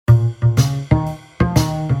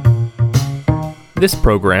This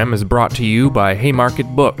program is brought to you by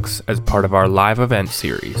Haymarket Books as part of our live event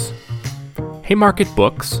series. Haymarket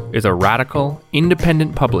Books is a radical,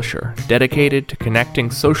 independent publisher dedicated to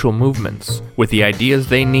connecting social movements with the ideas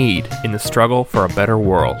they need in the struggle for a better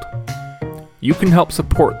world. You can help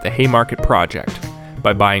support the Haymarket Project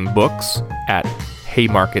by buying books at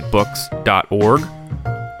haymarketbooks.org,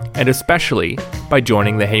 and especially by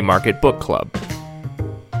joining the Haymarket Book Club.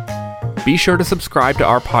 Be sure to subscribe to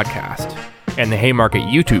our podcast and the Haymarket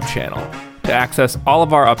YouTube channel to access all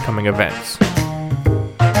of our upcoming events.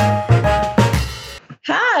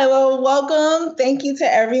 Hi, well, welcome. Thank you to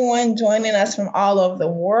everyone joining us from all over the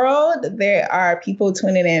world. There are people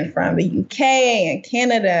tuning in from the UK and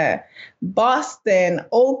Canada, Boston,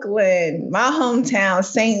 Oakland, my hometown,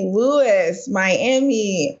 St. Louis,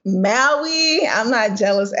 Miami, Maui. I'm not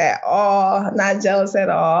jealous at all. My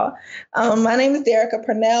name is Derica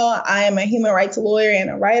Purnell. I am a human rights lawyer and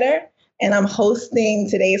a writer, and I'm hosting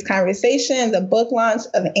today's conversation, the book launch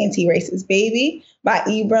of Anti-Racist Baby by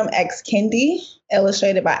Ibram X. Kendi,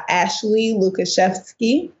 illustrated by Ashley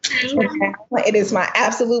Lukashevsky. It is my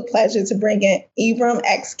absolute pleasure to bring in Ibram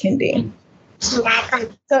X. Kendi. So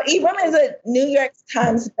Ibram is a New York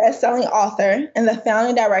Times bestselling author and the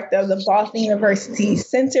founding director of the Boston University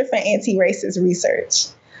Center for Anti-Racist Research.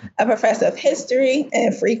 A professor of history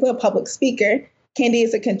and frequent public speaker, Kendi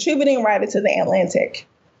is a contributing writer to The Atlantic.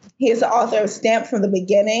 He is the author of Stamped from the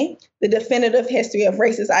Beginning, The Definitive History of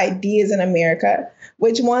Racist Ideas in America,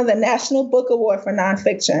 which won the National Book Award for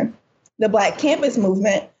Nonfiction, The Black Campus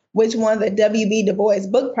Movement, which won the W.B. Du Bois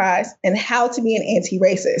Book Prize, and How to Be an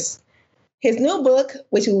Anti-Racist. His new book,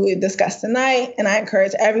 which we will discuss tonight, and I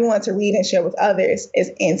encourage everyone to read and share with others,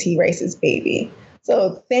 is Anti-Racist Baby.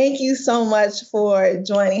 So thank you so much for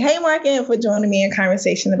joining Haymarket and for joining me in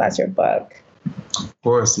conversation about your book. Of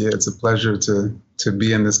course, yeah, it's a pleasure to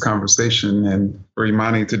be in this conversation and for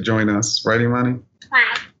Imani to join us. Right, Imani?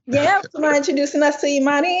 Right. Yeah, do you mind introducing us to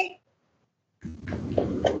Imani?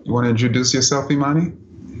 You want to introduce yourself, Imani?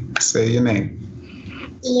 Say your name.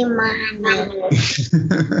 Imani.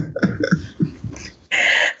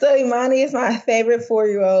 So Imani is my favorite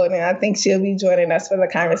 4-year-old, and I think she'll be joining us for the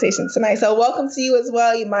conversation tonight. So welcome to you as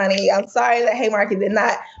well, Imani. I'm sorry that Haymarket did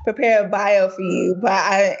not prepare a bio for you, but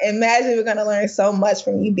I imagine we're going to learn so much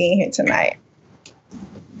from you being here tonight.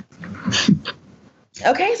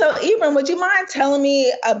 Okay, so Ibram, would you mind telling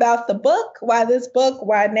me about the book? Why this book?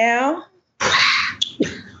 Why now?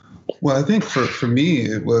 Well, I think for me,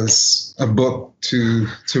 it was a book to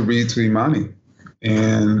read to Imani.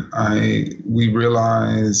 And we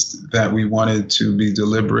realized that we wanted to be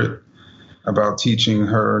deliberate about teaching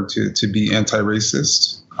her to be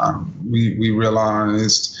anti-racist. We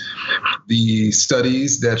realized the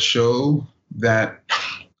studies that show that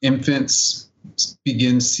infants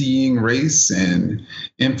begin seeing race and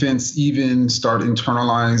infants even start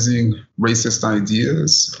internalizing racist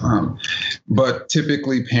ideas. But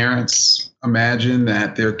typically parents imagine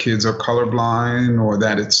that their kids are colorblind or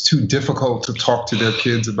that it's too difficult to talk to their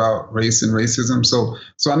kids about race and racism. So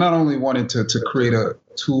I not only wanted to create a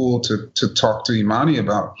tool to talk to Imani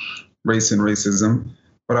about race and racism,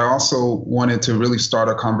 but I also wanted to really start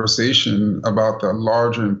a conversation about the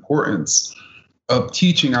larger importance of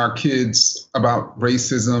teaching our kids about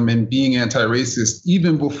racism and being anti-racist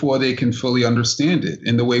even before they can fully understand it,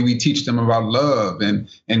 in the way we teach them about love and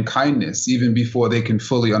kindness, even before they can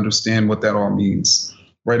fully understand what that all means.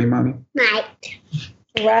 Right, Imani? Right.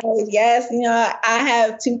 Right. Yes. You know, I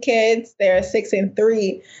have 2 kids. They're 6 and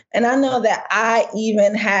 3. And I know that I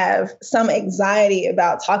even have some anxiety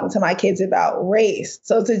about talking to my kids about race.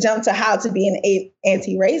 So to jump to how to be an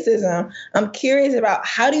anti-racism, I'm curious about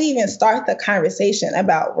how do you even start the conversation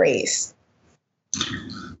about race?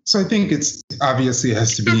 So I think it's obviously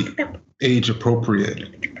has to be age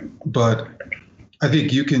appropriate, but I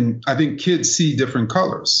think kids see different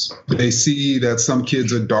colors. They see that some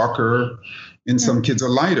kids are darker and some kids are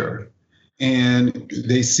lighter, and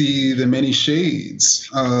they see the many shades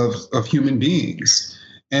of human beings.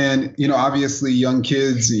 And, obviously young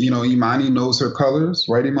kids, Imani knows her colors,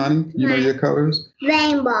 right, Imani? You know your colors?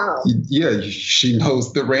 Rainbow. Yeah, she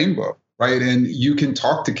knows the rainbow, right? And you can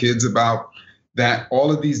talk to kids about that.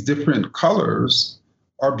 All of these different colors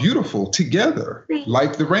are beautiful together,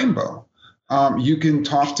 like the rainbow. You can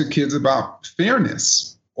talk to kids about fairness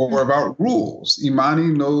or about rules. Imani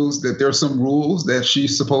knows that there's some rules that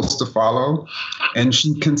she's supposed to follow, and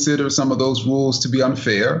she considers some of those rules to be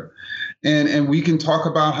unfair. And we can talk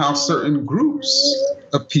about how certain groups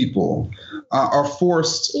of people are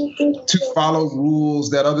forced to follow rules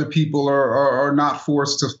that other people are not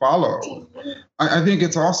forced to follow. I think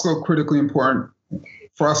it's also critically important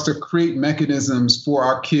for us to create mechanisms for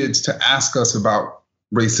our kids to ask us about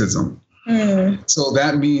racism. So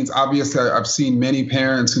that means, obviously, I've seen many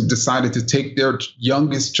parents who've decided to take their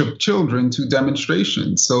youngest children to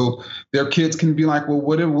demonstrations. So their kids can be like, well,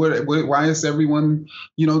 why is everyone,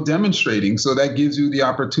 demonstrating? So that gives you the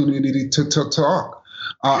opportunity to talk.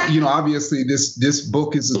 Obviously, this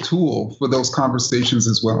book is a tool for those conversations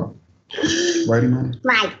as well. Right, Imani?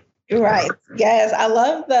 Right. Yes. I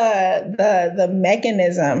love the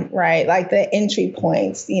mechanism, right? Like the entry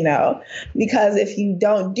points, because if you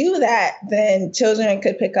don't do that, then children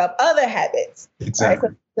could pick up other habits. Exactly.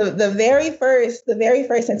 Right? So the very first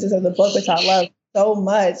sentence of the book, which I love so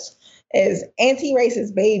much, is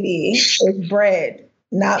anti-racist baby is bred,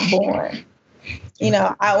 not born. When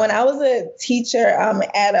I was a teacher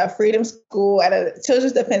at a freedom school, at a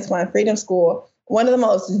Children's Defense Fund freedom school, one of the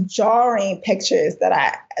most jarring pictures that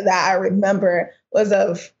I remember was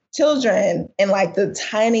of children in like the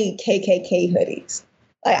tiny KKK hoodies.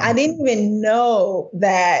 Like I didn't even know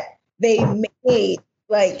that they made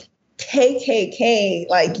like KKK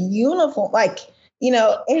like uniform, like in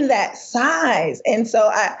that size. And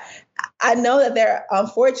so I know that there are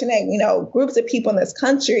unfortunate groups of people in this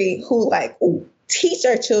country who like teach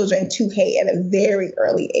our children to hate at a very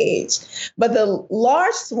early age. But the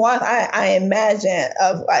large swath, I imagine,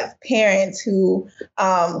 of like parents who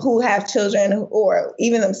have children or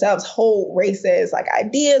even themselves hold racist like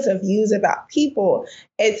ideas or views about people,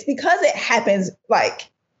 it's because it happens like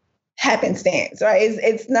happenstance, right?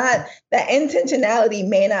 It's not, that intentionality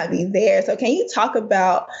may not be there. So can you talk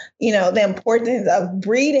about, the importance of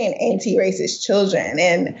breeding anti-racist children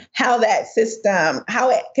and how that system, how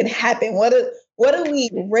it can happen? What do we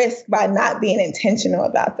risk by not being intentional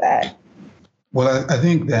about that? Well, I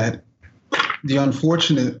think that the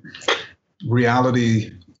unfortunate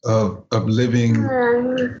reality of living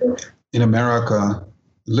in America,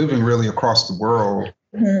 living really across the world,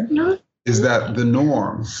 is that the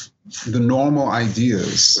normal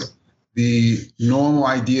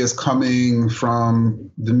ideas coming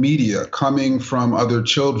from the media, coming from other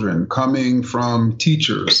children, coming from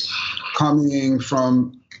teachers, coming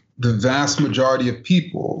from the vast majority of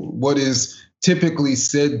people, what is typically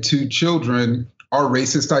said to children are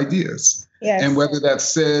racist ideas. Yes. And whether that's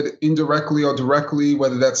said indirectly or directly,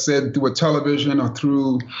 whether that's said through a television or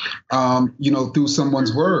through, through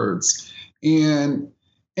someone's words. And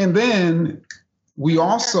then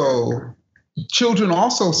children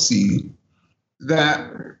also see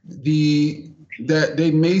that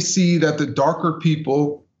they may see that the darker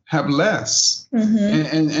people have less,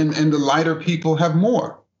 and the lighter people have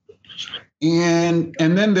more. And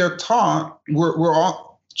then they're taught,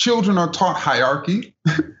 children are taught hierarchy.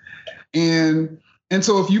 and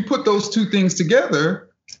so if you put those two things together,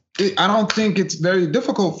 I don't think it's very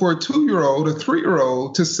difficult for a 2-year-old, a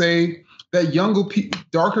 3-year-old to say that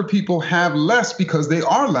darker people have less because they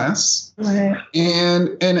are less, right.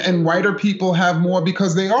 and whiter people have more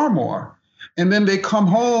because they are more. And then they come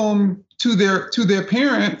home to their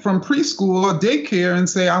parent from preschool or daycare and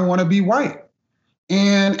say, I want to be white.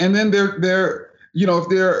 And then they're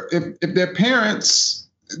if their parents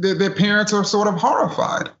are sort of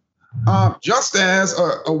horrified, just as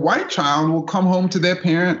a white child will come home to their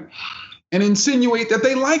parent and insinuate that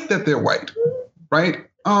they like that they're white, right?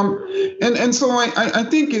 And so I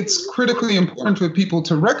think it's critically important for people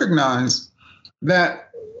to recognize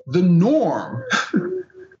that the norm,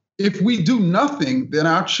 if we do nothing, then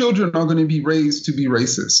our children are going to be raised to be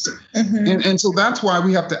racist. And so that's why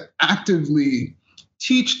we have to actively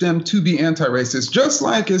teach them to be anti-racist. Just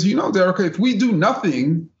like, as you know, Derica, if we do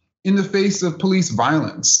nothing in the face of police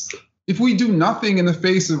violence, if we do nothing in the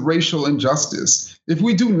face of racial injustice, if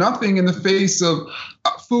we do nothing in the face of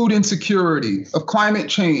food insecurity, of climate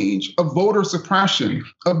change, of voter suppression,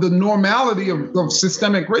 of the normality of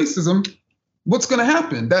systemic racism, what's going to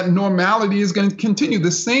happen? That normality is going to continue. The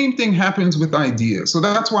same thing happens with ideas. So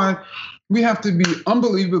that's why we have to be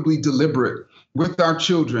unbelievably deliberate with our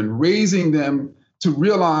children, raising them to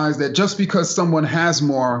realize that just because someone has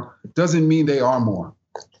more doesn't mean they are more.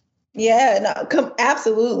 Yeah, no,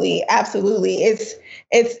 absolutely. It's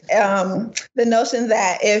the notion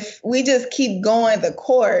that if we just keep going the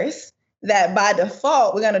course, that by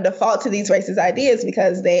default, we're going to default to these racist ideas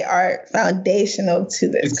because they are foundational to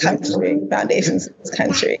this country.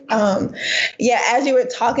 As you were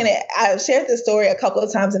talking, I shared this story a couple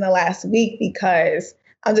of times in the last week because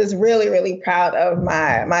I'm just really, really proud of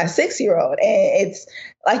my 6-year-old. And it's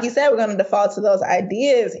like you said, we're going to default to those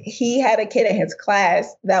ideas. He had a kid in his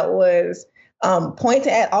class that was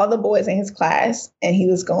pointing at all the boys in his class. And he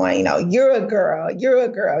was going, you know, you're a girl, you're a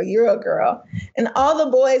girl, you're a girl. And all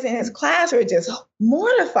the boys in his class were just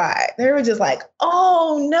mortified. They were just like,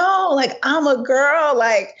 oh no, like I'm a girl.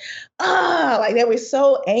 Like they were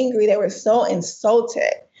so angry. They were so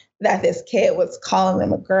insulted that this kid was calling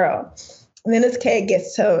them a girl. And then this kid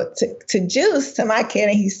gets to Juice, to my kid,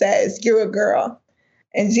 and he says, you're a girl.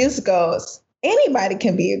 And Juice goes, anybody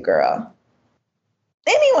can be a girl.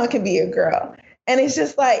 Anyone can be a girl. And it's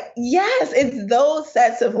just like, yes, it's those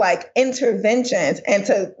sets of like interventions. And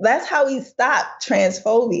that's how we stop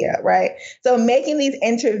transphobia, right? So making these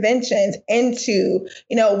interventions into,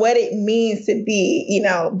 you know, what it means to be, you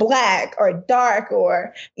know, Black or dark,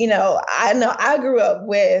 or, you know I grew up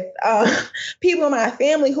with people in my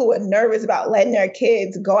family who were nervous about letting their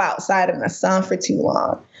kids go outside in the sun for too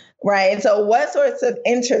long. Right. And so what sorts of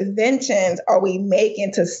interventions are we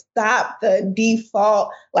making to stop the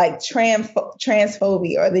default like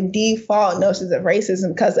transphobia or the default notions of racism?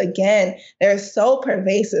 Because, again, they're so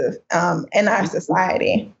pervasive in our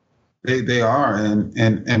society. They are.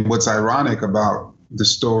 And what's ironic about the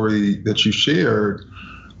story that you shared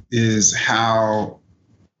is how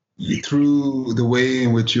through the way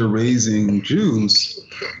in which you're raising Juice,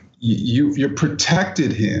 you're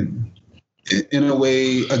protected him in a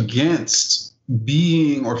way against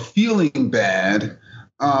being or feeling bad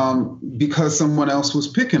because someone else was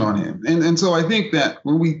picking on him. And so I think that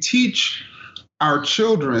when we teach our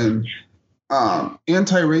children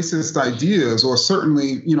anti-racist ideas, or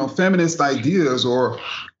certainly, you know, feminist ideas, or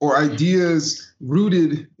ideas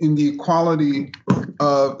rooted in the equality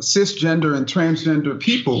of cisgender and transgender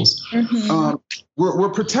peoples, we're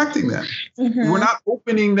protecting them. We're not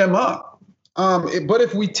opening them up. But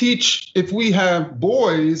if we have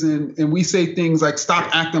boys and we say things like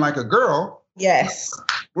 "stop acting like a girl," yes,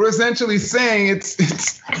 we're essentially saying it's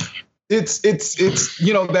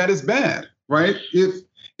you know, that is bad, right?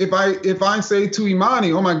 If I say to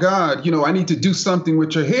Imani, "Oh my God, you know, I need to do something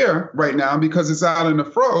with your hair right now because it's out in the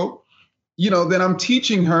fro," you know, then I'm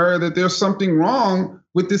teaching her that there's something wrong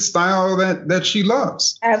with this style that she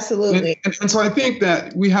loves. Absolutely. And so I think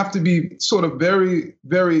that we have to be sort of very,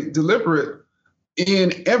 very deliberate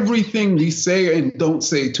in everything we say and don't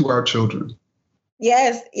say to our children.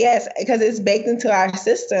 Yes, because it's baked into our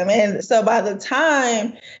system. And so by the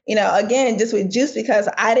time, you know, again, just with Juice, because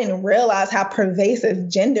I didn't realize how pervasive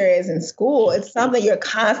gender is in school, it's something you're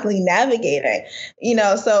constantly navigating, you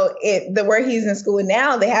know, so where he's in school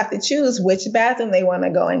now, they have to choose which bathroom they want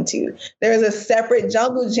to go into. There's a separate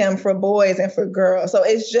jungle gym for boys and for girls. So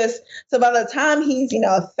it's just, so by the time he's, you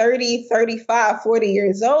know, 30, 35, 40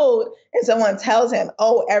 years old, and someone tells him,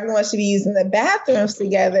 oh, everyone should be using the bathrooms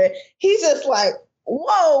together, he's just like,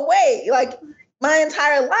 whoa, wait, like my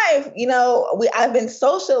entire life, you know, I've been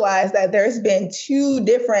socialized that there's been two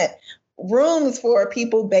different rooms for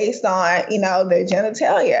people based on, you know, their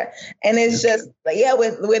genitalia. And it's just, yeah,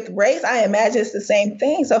 with race, I imagine it's the same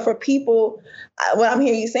thing. So for people, what I'm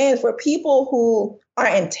hearing you saying is for people who are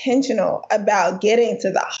intentional about getting to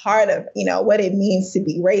the heart of, you know, what it means to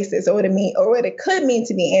be racist, or what it could mean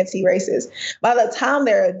to be anti-racist. By the time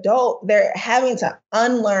they're adult, they're having to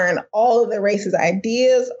unlearn all of the racist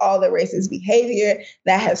ideas, all the racist behavior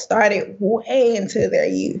that has started way into their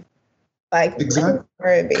youth. Like, exactly.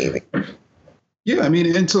 Baby. Yeah, I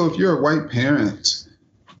mean, and so if you're a white parent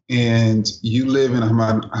and you live in a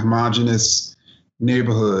homogenous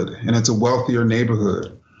neighborhood, and it's a wealthier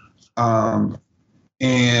neighborhood,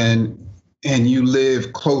 and you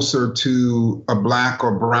live closer to a Black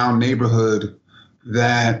or brown neighborhood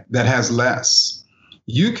that has less,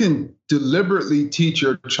 you can deliberately teach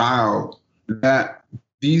your child that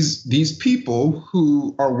these people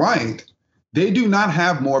who are white, they do not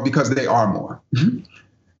have more because they are more.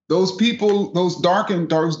 Those people, those Black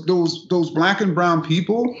and brown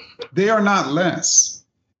people, they are not less.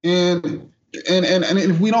 And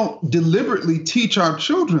if we don't deliberately teach our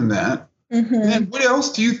children that, then what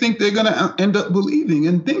else do you think they're going to end up believing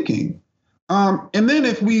and thinking? And then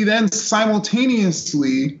if we then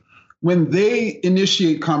simultaneously, when they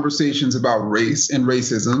initiate conversations about race and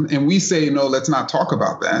racism, and we say, no, let's not talk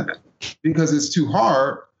about that because it's too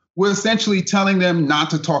hard, we're essentially telling them not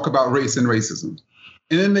to talk about race and racism.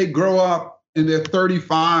 And then they grow up and they're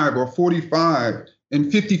 35 or 45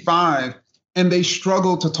 and 55, and they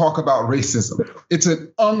struggle to talk about racism. It's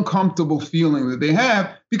an uncomfortable feeling that they have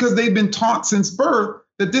because they've been taught since birth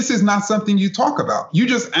that this is not something you talk about. You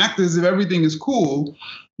just act as if everything is cool,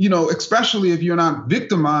 you know, especially if you're not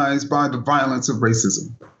victimized by the violence of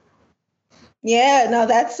racism. Yeah, no,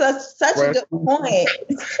 that's such a good point.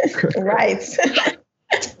 Right.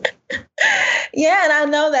 Yeah, and I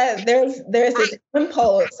know that there's this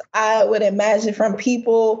impulse, I would imagine, from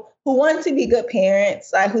people who want to be good parents,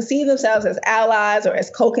 like who see themselves as allies or as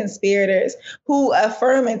co-conspirators, who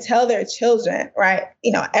affirm and tell their children, right?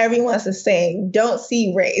 Everyone's the same. Don't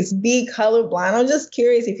see race. Be colorblind. I'm just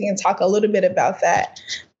curious if you can talk a little bit about that,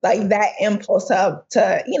 like that impulse to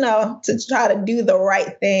try to do the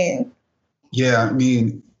right thing. Yeah, I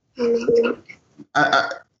mean,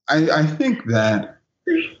 I think that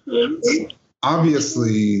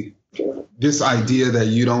obviously this idea that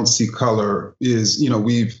you don't see color is,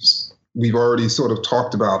 we've already sort of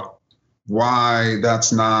talked about why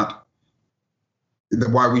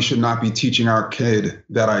why we should not be teaching our kid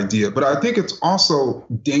that idea. But I think it's also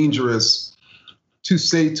dangerous to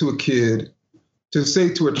say to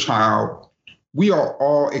a child, we are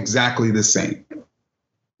all exactly the same.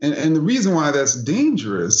 And the reason why that's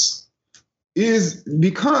dangerous is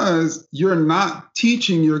because you're not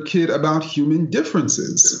teaching your kid about human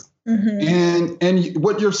differences. Mm-hmm. And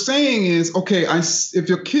what you're saying is, okay, if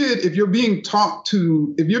you're being taught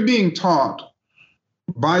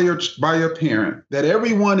by your parent that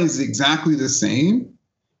everyone is exactly the same,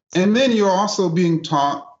 and then you're also being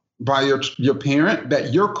taught by your parent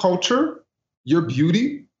that your culture, your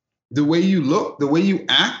beauty, the way you look, the way you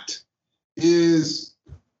act is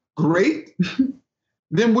great,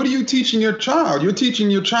 then what are you teaching your child? You're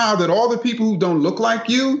teaching your child that all the people who don't look like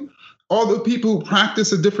you, all the people who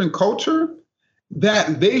practice a different culture,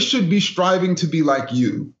 that they should be striving to be like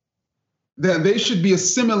you, that they should be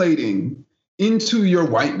assimilating into your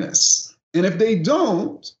whiteness. And if they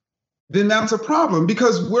don't, then that's a problem,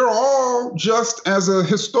 because we're all, just as a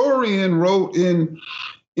historian wrote in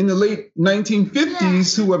the late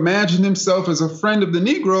 1950s, who imagined himself as a friend of the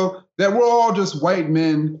Negro, that we're all just white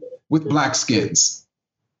men with black skins.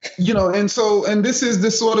 And this is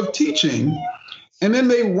this sort of teaching. And then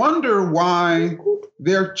they wonder why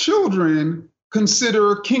their children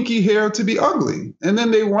consider kinky hair to be ugly. And then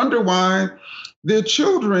they wonder why their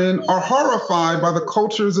children are horrified by the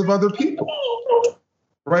cultures of other people.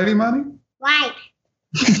 Right, Imani? Right.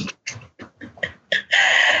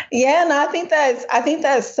 Yeah, no, I think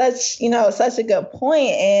that's such a good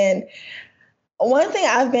point. And one thing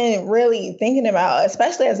I've been really thinking about,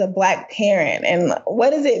 especially as a Black parent, and what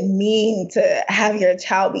does it mean to have your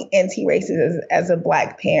child be anti-racist as a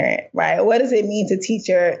Black parent, right? What does it mean to teach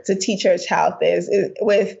your child this?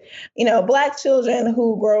 With, Black children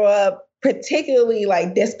who grow up particularly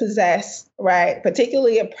like dispossessed, right?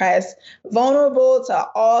 Particularly oppressed, vulnerable to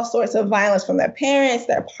all sorts of violence from their parents,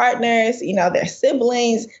 their partners, their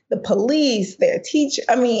siblings, the police, their teacher.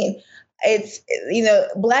 I mean, it's,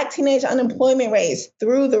 Black teenage unemployment rates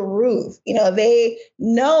through the roof. They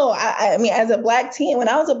know, I mean, as a Black teen, when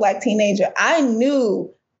I was a Black teenager, I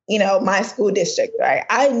knew, my school district, right?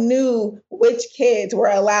 I knew which kids were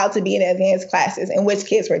allowed to be in advanced classes and which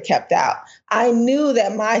kids were kept out. I knew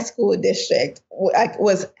that my school district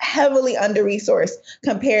was heavily under-resourced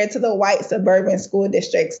compared to the white suburban school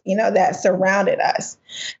districts, that surrounded us.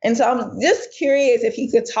 And so I'm just curious if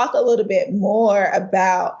you could talk a little bit more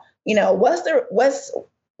about, what's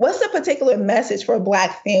the particular message for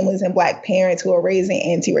Black families and Black parents who are raising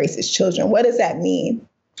anti-racist children? What does that mean?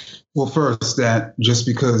 Well, first, that just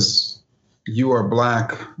because you are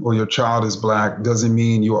Black or your child is Black doesn't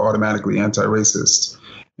mean you are automatically anti-racist.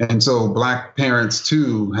 And so Black parents,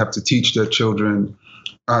 too, have to teach their children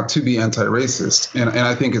to be anti-racist. And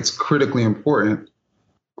I think it's critically important.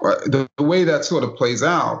 The way that sort of plays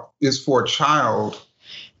out is for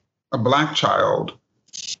a Black child,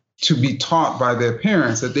 to be taught by their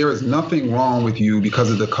parents that there is nothing wrong with you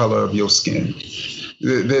because of the color of your skin.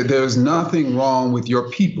 There's nothing wrong with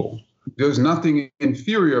your people. There's nothing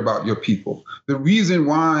inferior about your people. The reason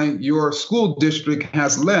why your school district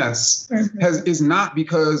has less is not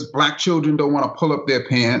because Black children don't want to pull up their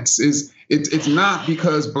pants. It's not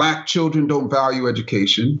because Black children don't value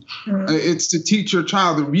education. It's to teach your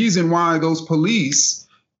child. The reason why those police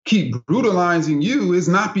keep brutalizing you is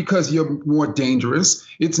not because you're more dangerous.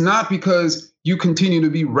 It's not because you continue to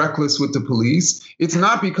be reckless with the police. It's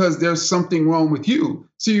not because there's something wrong with you.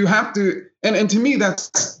 So you have to, and to me,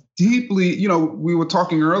 that's deeply, we were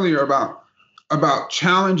talking earlier about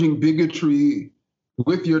challenging bigotry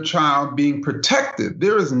with your child being protected.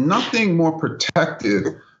 There is nothing more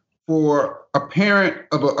protective for a parent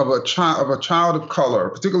of a child of color,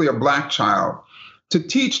 particularly a Black child, to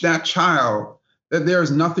teach that child that there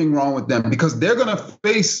is nothing wrong with them, because they're going to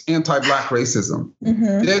face anti-Black racism.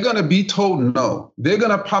 They're going to be told no. They're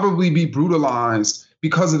going to probably be brutalized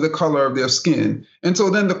because of the color of their skin. And so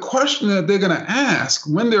then the question that they're going to ask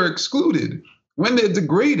when they're excluded, when they're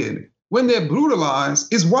degraded, when they're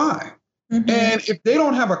brutalized is why? Mm-hmm. And if they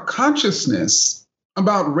don't have a consciousness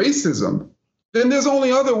about racism, then there's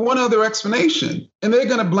only one other explanation, and they're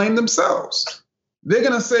going to blame themselves. They're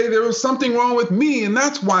going to say there was something wrong with me, and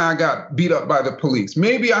that's why I got beat up by the police.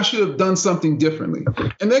 Maybe I should have done something differently.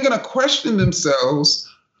 And they're going to question themselves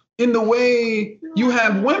in the way you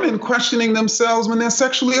have women questioning themselves when they're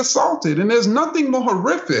sexually assaulted. And there's nothing more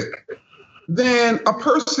horrific than a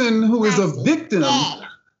person who is a victim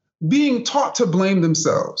being taught to blame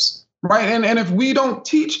themselves, right? And if we don't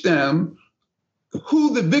teach them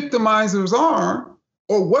who the victimizers are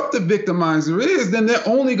or what the victimizer is, then they're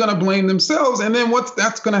only going to blame themselves. And then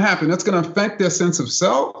that's going to happen? That's going to affect their sense of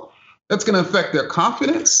self. That's going to affect their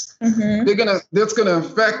confidence. Mm-hmm. That's going to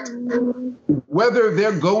affect whether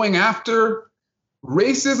they're going after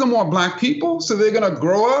racism or Black people. So they're going to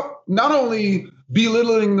grow up not only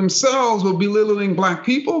belittling themselves, but belittling Black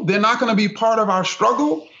people. They're not going to be part of our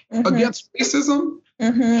struggle against racism.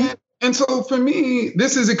 Mm-hmm. And so for me,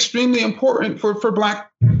 this is extremely important for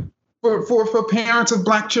parents of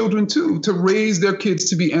Black children too, to raise their kids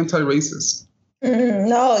to be anti-racist.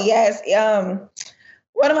 No, yes.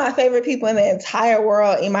 One of my favorite people in the entire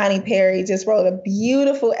world, Imani Perry, just wrote a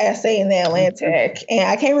beautiful essay in The Atlantic. And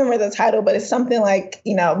I can't remember the title, but it's something like,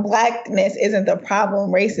 Blackness isn't the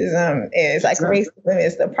problem, racism is. Like, racism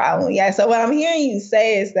is the problem. Yeah. So what I'm hearing you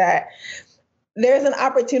say is that there's an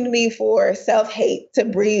opportunity for self-hate to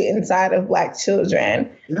breed inside of Black children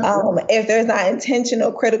if there's not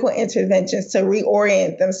intentional critical interventions to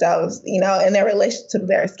reorient themselves, in their relationship to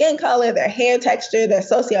their skin color, their hair texture, their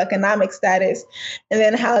socioeconomic status, and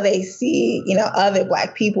then how they see, other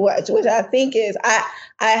Black people, which I think is,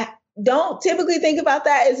 I don't typically think about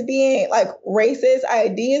that as being like racist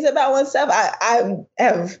ideas about oneself. I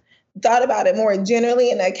have thought about it more generally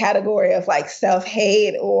in a category of like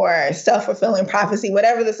self-hate or self-fulfilling prophecy,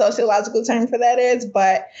 whatever the sociological term for that is.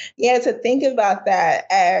 But yeah, to think about that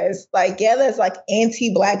as like, there's like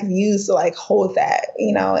anti-Black views to like hold that,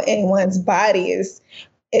 in one's body is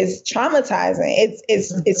traumatizing.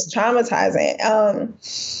 It's traumatizing.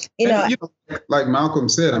 Like Malcolm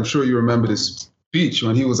said, I'm sure you remember this speech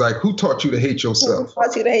when he was like, who taught you to hate yourself? Who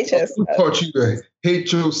taught you to hate yourself? Who taught you to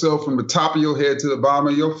hate yourself from the top of your head to the bottom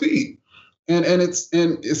of your feet? And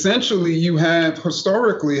essentially you have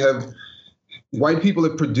white people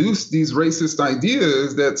have produced these racist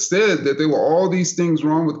ideas that said that there were all these things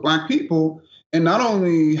wrong with Black people. And not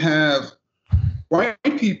only have white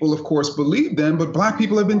people, of course, believed them, but Black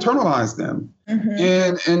people have internalized them. Mm-hmm.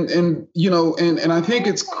 And I think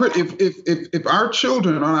it's if our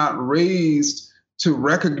children are not raised to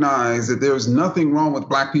recognize that there's nothing wrong with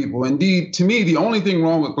Black people. Indeed, to me, the only thing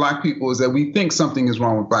wrong with Black people is that we think something is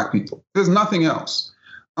wrong with Black people. There's nothing else.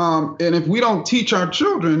 And if we don't teach our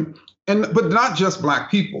children, but not just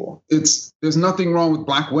Black people, there's nothing wrong with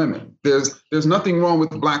Black women. There's nothing wrong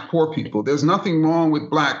with Black poor people. There's nothing wrong with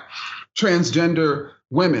Black transgender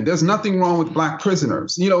women. There's nothing wrong with Black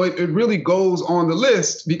prisoners. It really goes on the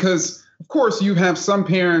list because, of course, you have some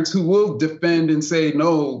parents who will defend and say,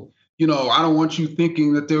 no, I don't want you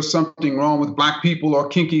thinking that there's something wrong with Black people or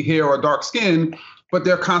kinky hair or dark skin, but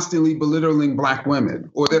they're constantly belittling Black women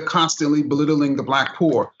or they're constantly belittling the Black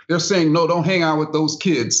poor. They're saying, no, don't hang out with those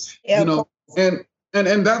kids, and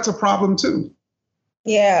that's a problem too.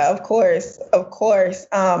 Yeah, of course.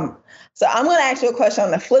 So I'm going to ask you a question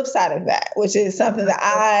on the flip side of that, which is something that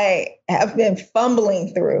I have been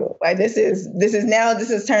fumbling through. Like this is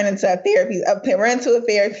turned into a therapy. We're into a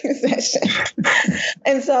therapy session.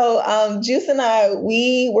 And so Juice and I,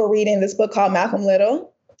 we were reading this book called Malcolm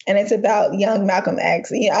Little, and it's about young Malcolm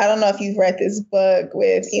X. I don't know if you've read this book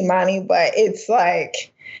with Imani, but it's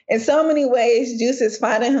like, in so many ways, Juice is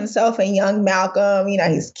finding himself in young Malcolm.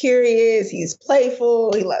 He's curious, he's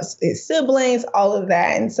playful, he loves his siblings, all of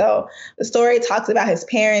that. And so the story talks about his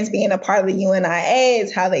parents being a part of the UNIA,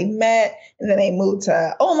 it's how they met, and then they moved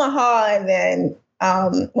to Omaha. And then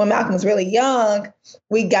when Malcolm was really young,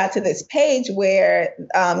 we got to this page where,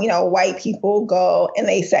 white people go and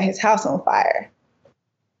they set his house on fire.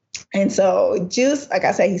 And so Juice, like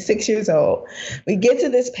I said, he's 6 years old. We get to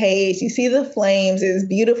this page, you see the flames, it's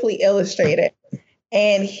beautifully illustrated.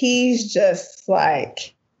 And he's just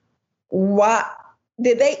like, what?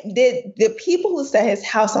 Did the people who set his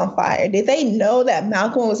house on fire, did they know that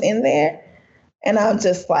Malcolm was in there? And I'm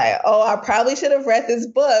just like, I probably should have read this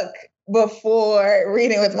book before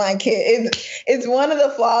reading with my kid. It's one of the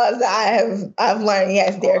flaws that I've learned.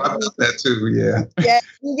 Yes, Derek. I've done that too. Yeah. Yeah.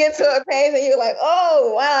 You get to a page and you're like,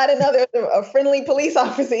 oh wow, I didn't know there was a friendly police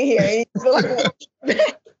officer here.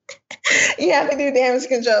 You have to do damage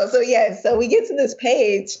control. So so we get to this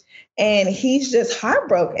page and he's just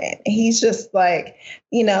heartbroken. He's just like,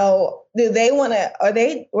 do they want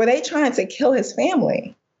to, were they trying to kill his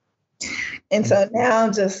family? And so now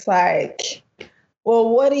I'm just like, well,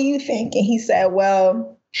 what do you think? And he said,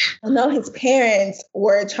 well, I know his parents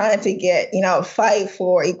were trying to get, fight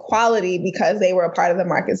for equality because they were a part of the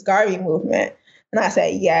Marcus Garvey movement. And I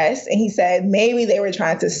said, yes. And he said, maybe they were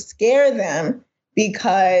trying to scare them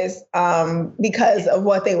because of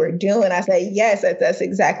what they were doing. I said, yes, that's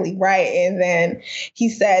exactly right. And then he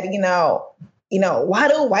said, why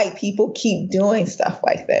do white people keep doing stuff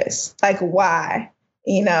like this? Like, why?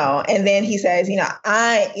 And then he says, he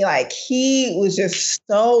was just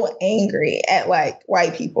so angry at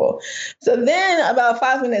white people. So then about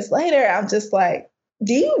 5 minutes later, I'm just like,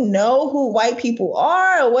 do you know who white people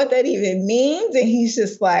are or what that even means? And he's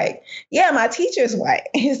just like, yeah, my teacher's white.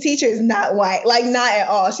 His teacher is not white, not at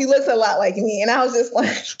all. She looks a lot like me. And I was just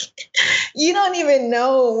like, you don't even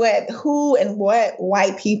know who and what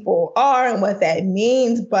white people are and what that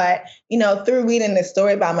means. But, through reading the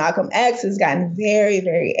story about Malcolm X, has gotten very,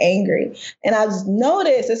 very angry. And I've just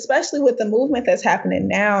noticed, especially with the movement that's happening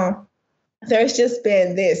now, there's just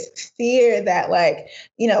been this fear that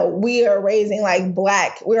we are raising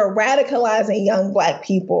we are radicalizing young Black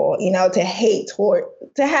people,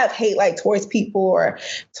 to have hate towards people or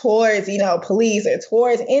towards, police or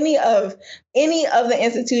towards any of the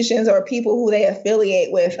institutions or people who they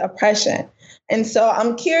affiliate with oppression. And so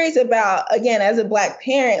I'm curious about, again, as a Black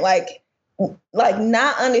parent,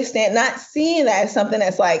 not seeing that as something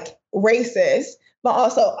that's racist, but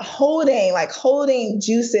also holding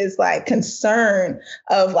Juice's concern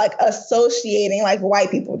of associating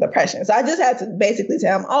white people with oppression. So I just had to basically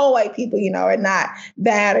tell him all white people, are not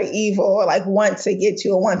bad or evil or want to get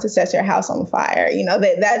you or want to set your house on fire.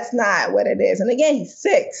 That's not what it is. And again, he's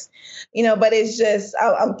 6, but it's just,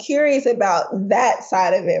 I'm curious about that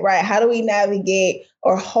side of it, right? How do we navigate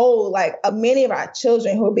or hold many of our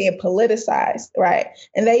children who are being politicized, right?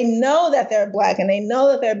 And they know that they're Black and they know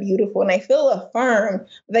that they're beautiful and they feel affirmed.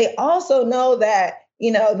 They also know that,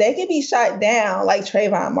 they can be shot down like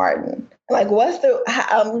Trayvon Martin.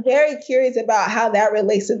 I'm very curious about how that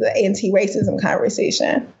relates to the anti-racism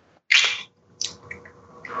conversation.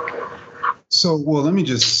 So, well, let me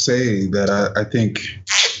just say that I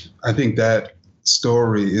think that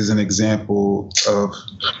story is an example of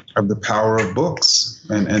the power of books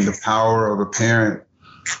and the power of a parent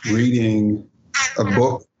reading a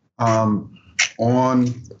book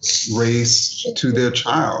on race to their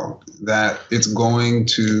child, that it's going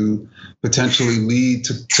to potentially lead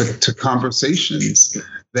to conversations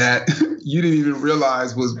that you didn't even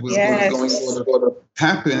realize was Yes. going to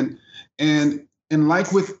happen. And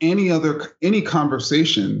like with any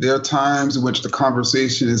conversation, there are times in which the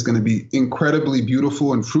conversation is going to be incredibly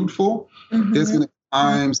beautiful and fruitful. Mm-hmm. There's going to be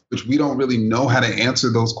times in which we don't really know how to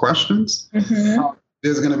answer those questions. Mm-hmm.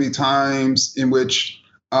 There's going to be times in which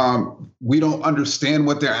we don't understand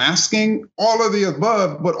what they're asking. All of the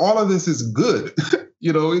above, but all of this is good.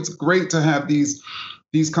 It's great to have these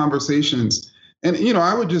conversations. And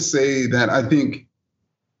I would just say that I think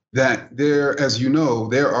that there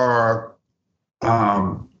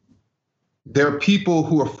are people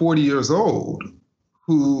who are 40 years old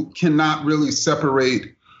who cannot really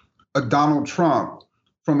separate a Donald Trump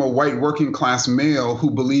from a white working class male who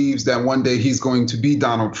believes that one day he's going to be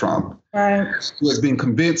Donald Trump, Right. who has been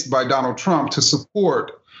convinced by Donald Trump to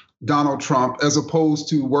support Donald Trump as opposed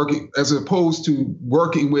to working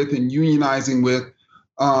with and unionizing with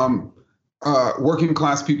working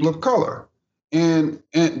class people of color. And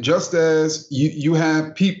just as you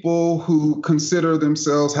have people who consider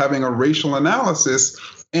themselves having a racial analysis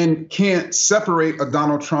and can't separate a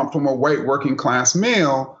Donald Trump from a white working class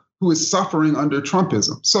male who is suffering under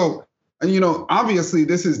Trumpism. So, obviously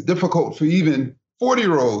this is difficult for even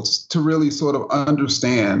 40-year-olds to really sort of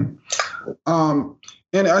understand. And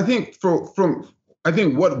I think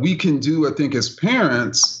what we can do, as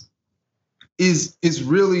parents is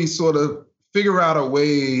really sort of figure out a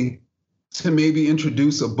way to maybe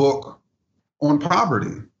introduce a book on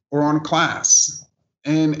poverty or on class.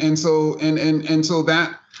 And so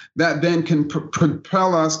that then can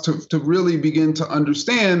propel us to really begin to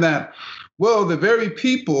understand that, well, the very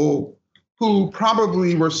people who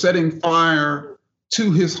probably were setting fire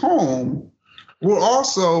to his home were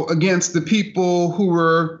also against the people who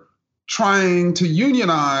were trying to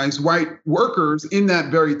unionize white workers in that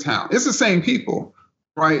very town. It's the same people,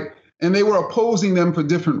 right? And they were opposing them for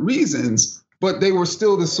different reasons, but they were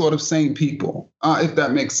still the sort of same people, if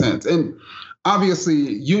that makes sense. And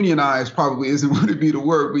obviously, unionize probably isn't going to be the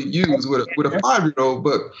word we use with a 5-year-old,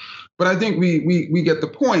 but I think we get the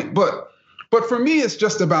point. But for me, it's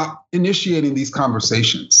just about initiating these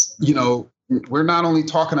conversations. we're not only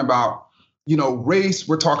talking about, race,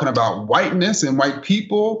 we're talking about whiteness and white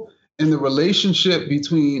people and the relationship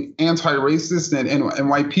between anti-racist and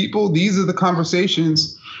white people. These are the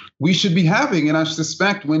conversations we should be having. And I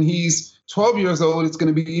suspect when he's 12 years old, it's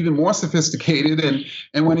going to be even more sophisticated.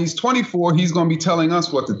 And when he's 24, he's going to be telling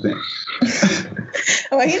us what to think.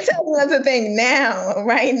 Well, he's telling us to think now,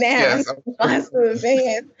 right now. Yes. I was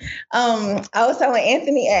telling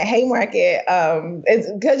Anthony at Haymarket,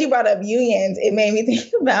 it's because you brought up unions, it made me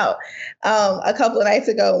think about a couple of nights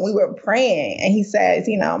ago when we were praying, and he says,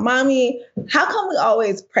 Mommy, how come we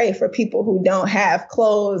always pray for people who don't have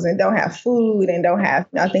clothes and don't have food and don't have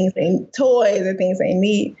things toys or things they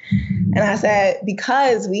need? And I said,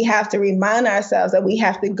 because we have to remind ourselves that we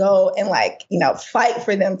have to go and fight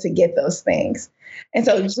for them to get those things. And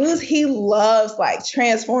so Juice, he loves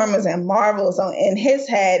Transformers and Marvel. So in his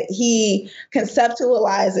head, he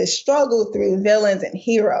conceptualizes struggle through villains and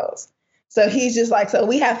heroes. So he's just so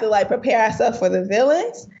we have to prepare ourselves for the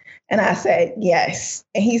villains. And I said, yes.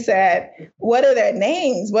 And he said, what are their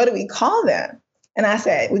names? What do we call them? And I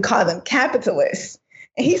said, we call them capitalists.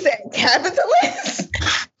 And he said, capitalists?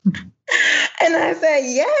 And I said,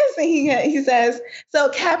 yes. And he says, so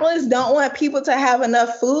capitalists don't want people to have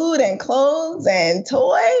enough food and clothes and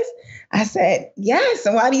toys? I said, yes.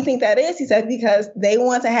 And why do you think that is? He said, because they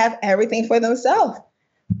want to have everything for themselves.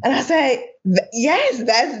 And I said, yes,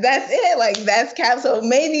 that's it. That's cap. So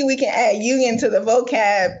maybe we can add union to the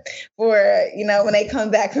vocab for, when they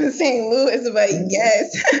come back from St. Louis, but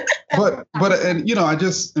yes. I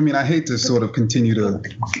hate to sort of continue to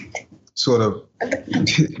sort of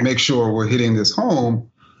make sure we're hitting this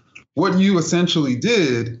home. What you essentially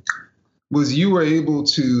did was you were able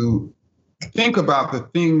to think about the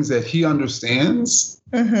things that he understands,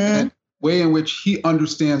 and the way in which he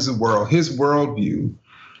understands the world, his worldview,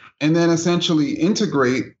 and then essentially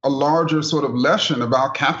integrate a larger sort of lesson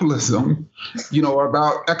about capitalism, or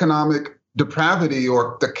about economic depravity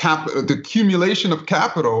or the accumulation of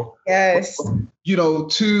capital, yes,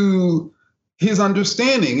 to his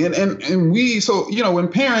understanding. And we, so, when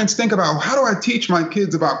parents think about how do I teach my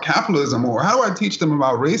kids about capitalism or how do I teach them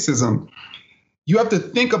about racism, you have to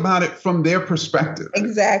think about it from their perspective.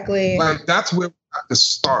 Exactly. That's where we have to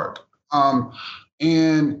start. And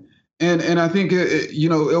I think,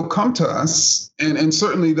 it'll come to us. And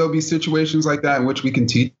certainly there'll be situations like that in which we can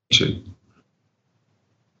teach it.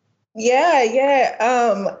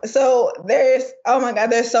 Yeah. So there's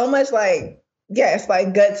so much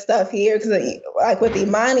good stuff here, because with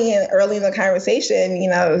Imani and early in the conversation,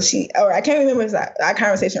 I can't remember that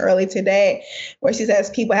conversation early today where she says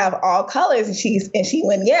people have all colors, and she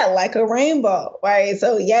went, like a rainbow, right?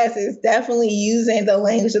 So yes, it's definitely using the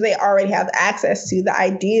language that they already have access to, the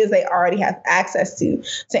ideas they already have access to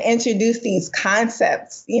introduce these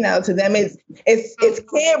concepts, to them. It's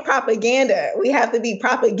clear propaganda. We have to be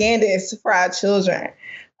propagandists for our children.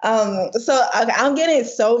 So I'm getting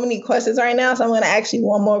so many questions right now. So I'm going to ask you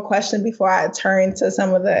one more question before I turn to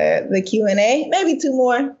some of the Q&A. Maybe two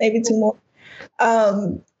more.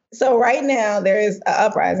 So right now there is an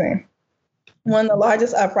uprising, one of the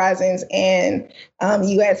largest uprisings in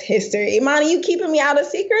U.S. history. Imani, you keeping me out of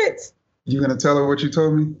secrets? You going to tell her what you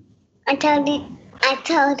told me? I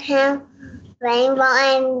told him rainbow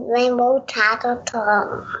and rainbow taco.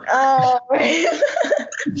 Oh,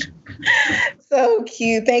 so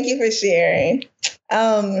cute. Thank you for sharing.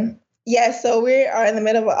 So we are in the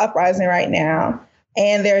middle of an uprising right now.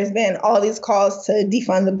 And there's been all these calls to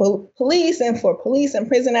defund the police and for police and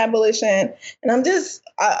prison abolition. And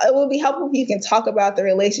it would be helpful if you can talk about the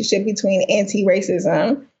relationship between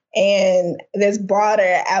anti-racism and this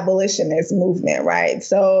broader abolitionist movement, right?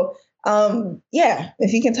 So,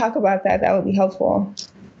 if you can talk about that, that would be helpful.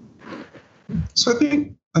 So I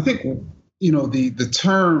think the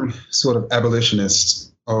term sort of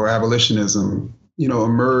abolitionist or abolitionism,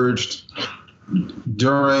 emerged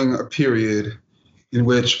during a period in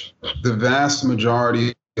which the vast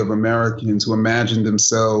majority of Americans who imagined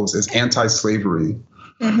themselves as anti-slavery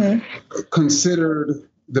considered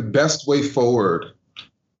the best way forward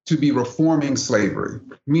to be reforming slavery,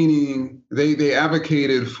 meaning they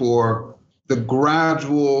advocated for the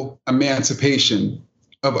gradual emancipation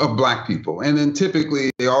of Black people. And then typically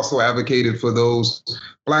they also advocated for those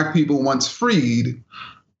Black people once freed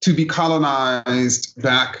to be colonized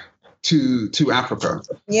back to Africa.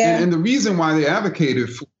 Yeah. And the reason why they advocated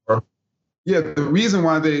for, the reason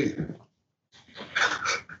why they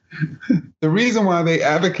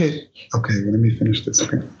advocate, okay, let me finish this.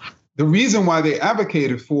 Okay. The reason why they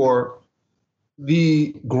advocated for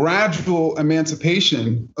the gradual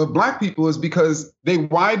emancipation of Black people is because they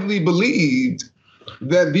widely believed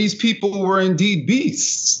that these people were indeed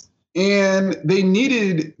beasts, and they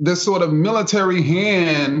needed the sort of military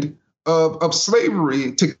hand of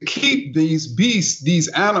slavery to keep these beasts, these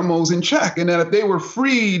animals in check, and that if they were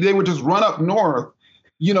freed, they would just run up north,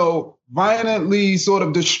 violently sort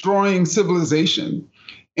of destroying civilization.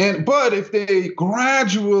 But if they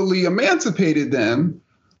gradually emancipated them,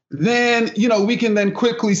 then, we can then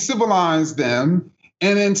quickly civilize them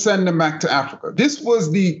and then send them back to Africa. This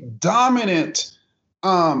was the dominant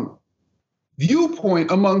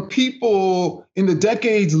viewpoint among people in the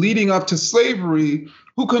decades leading up to slavery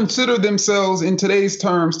who considered themselves in today's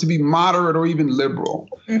terms to be moderate or even liberal.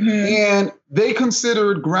 Mm-hmm. And they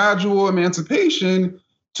considered gradual emancipation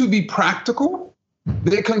to be practical.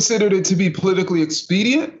 They considered it to be politically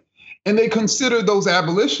expedient. And they considered those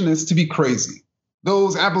abolitionists to be crazy.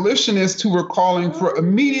 Those abolitionists who were calling for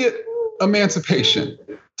immediate emancipation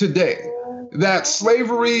today, that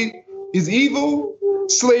slavery is evil,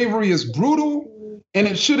 slavery is brutal, and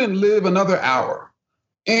it shouldn't live another hour.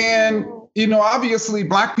 And, obviously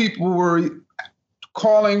Black people were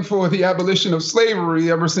calling for the abolition of slavery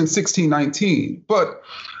ever since 1619. But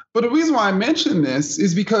the reason why I mention this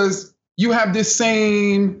is because you have this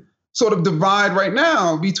same sort of divide right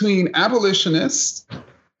now between abolitionists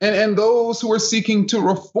and those who are seeking to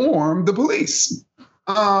reform the police,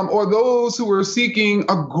 or those who are seeking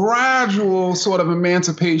a gradual sort of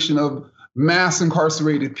emancipation of mass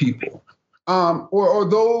incarcerated people, or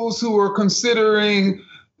those who are considering,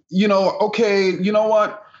 okay, you know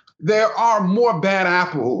what, there are more bad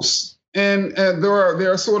apples, and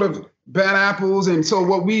there are sort of bad apples, and so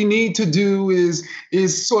what we need to do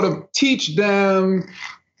is sort of teach them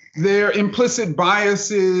their implicit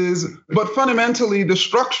biases, but fundamentally the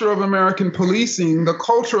structure of American policing, the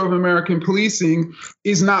culture of American policing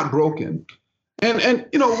is not broken. And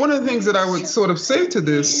one of the things that I would sort of say to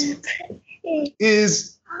this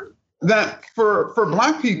is that for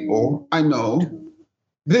Black people, I know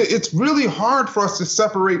that it's really hard for us to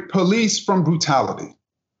separate police from brutality.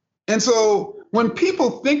 And so when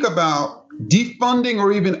people think about defunding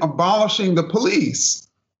or even abolishing the police,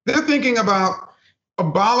 they're thinking about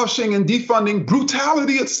abolishing and defunding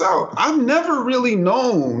brutality itself. I've never really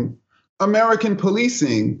known American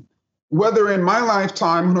policing, whether in my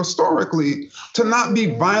lifetime or historically, to not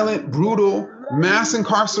be violent, brutal, mass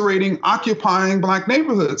incarcerating, occupying Black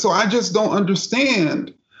neighborhoods. So I just don't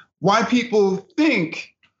understand why people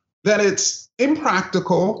think that it's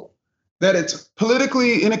impractical, that it's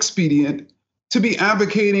politically inexpedient to be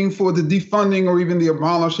advocating for the defunding or even the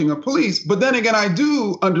abolishing of police. But then again, I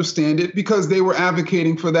do understand it because they were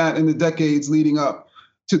advocating for that in the decades leading up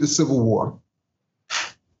to the Civil War.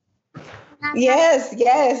 Yes.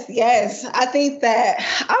 I think that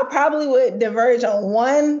I probably would diverge on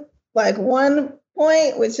one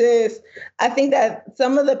point, which is I think that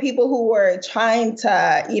some of the people who were trying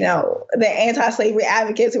to, the anti-slavery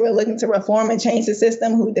advocates who were looking to reform and change the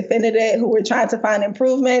system, who defended it, who were trying to find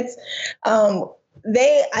improvements,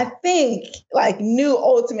 they, I think, knew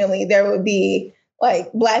ultimately there would be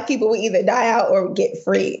Black people would either die out or get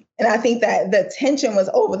free. And I think that the tension was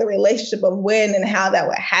over the relationship of when and how that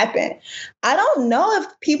would happen. I don't know if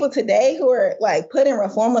people today who are putting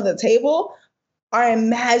reform on the table are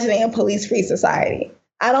imagining a police-free society.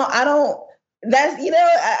 I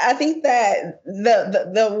think that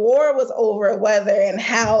the war was over whether and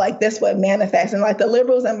how this would manifest. And the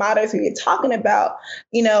liberals and moderates we were talking about,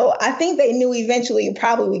 I think they knew eventually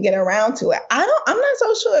probably would get around to it. I'm not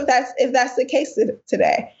so sure if that's the case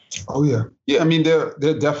today. Oh yeah. Yeah. I mean, there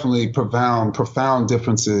are definitely profound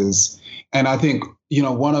differences. And I think,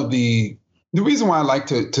 one of the reason why I like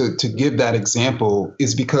to give that example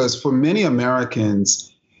is because for many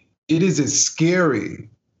Americans, it is as scary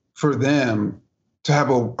for them to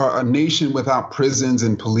have a nation without prisons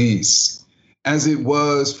and police as it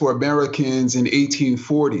was for Americans in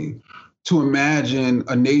 1840 to imagine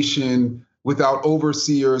a nation without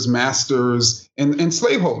overseers, masters, and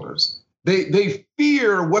slaveholders. They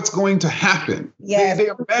fear what's going to happen. Yes. They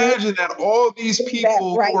imagine that all these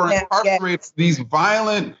people who are incarcerated, these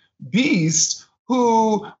violent beasts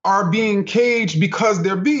who are being caged because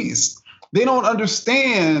they're beasts. They don't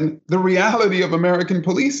understand the reality of American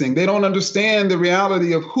policing. They don't understand the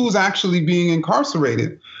reality of who's actually being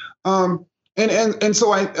incarcerated. And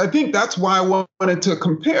so I think that's why I wanted to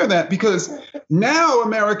compare that, because now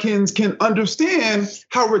Americans can understand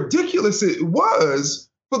how ridiculous it was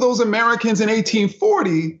for those Americans in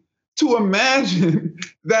 1840 to imagine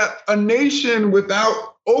that a nation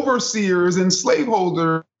without overseers and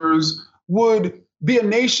slaveholders would be a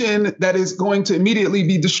nation that is going to immediately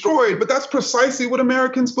be destroyed. But that's precisely what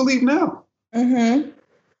Americans believe now. Mm-hmm.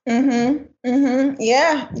 Mm-hmm. Mm-hmm.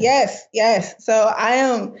 Yeah. Yes. Yes. So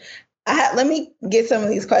let me get some of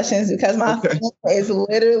these questions because my phone is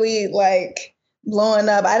literally like blowing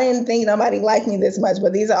up. I didn't think nobody liked me this much,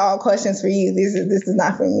 but these are all questions for you. This is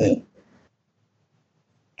not for me.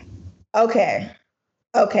 Okay.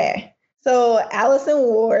 So Allison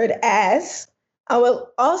Ward asks, I would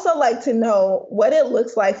also like to know what it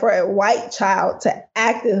looks like for a white child to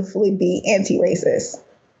actively be anti-racist.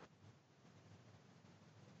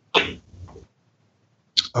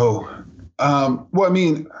 Well, I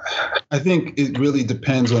mean, I think it really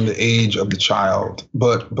depends on the age of the child,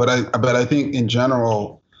 but I think in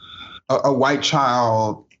general, a white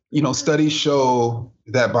child, studies show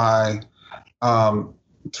that by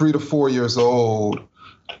 3 to 4 years old,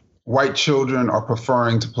 white children are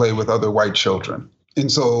preferring to play with other white children.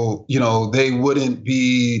 And so, they wouldn't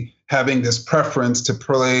be having this preference to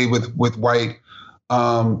play with white,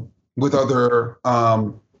 with other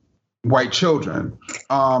white children.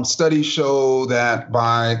 Studies show that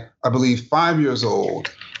by, I believe, 5 years old,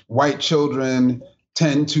 white children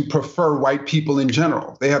tend to prefer white people in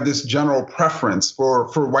general. They have this general preference for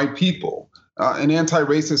white people. An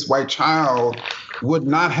anti-racist white child would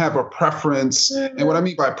not have a preference, and what I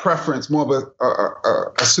mean by preference, more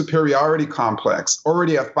of a superiority complex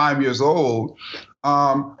already at 5 years old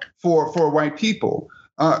for white people.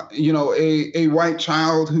 A white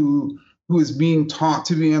child who is being taught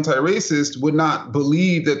to be anti-racist would not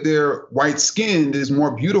believe that their white skin is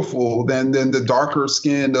more beautiful than the darker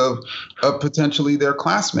skin of potentially their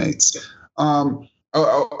classmates.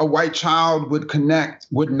 A white child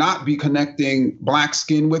would not be connecting black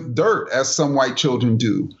skin with dirt as some white children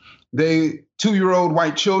do. 2-year-old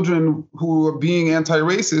white children who are being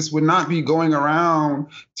anti-racist would not be going around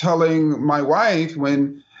telling my wife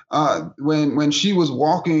when she was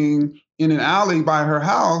walking in an alley by her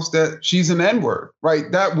house that she's an N-word, right?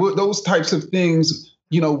 Those types of things,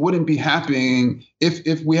 wouldn't be happening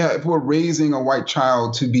if we're raising a white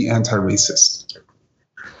child to be anti-racist.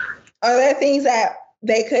 Are there things that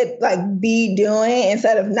they could be doing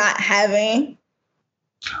instead of not having?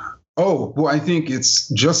 Oh, well, I think it's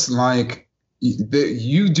just like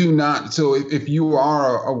you do not. So if you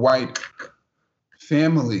are a white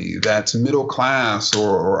family that's middle class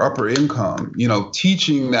or upper income,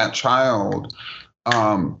 teaching that child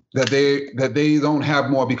that they don't have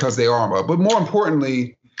more because they are. But more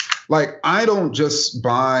importantly, I don't just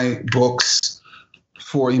buy books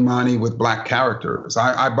for Imani with black characters.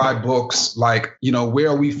 I buy books like, Where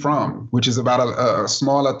Are We From?, which is about a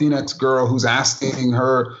small Latinx girl who's asking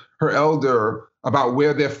her elder about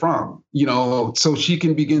where they're from, so she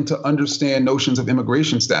can begin to understand notions of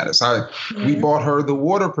immigration status. We bought her The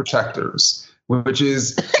Water Protectors, which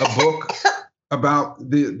is a book about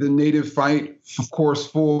the native fight, of course,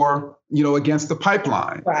 for, against the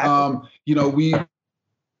pipeline. Right. We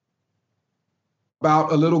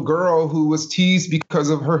about a little girl who was teased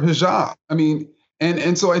because of her hijab. I mean,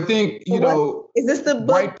 and so I think, is this the book?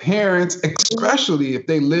 White parents, especially if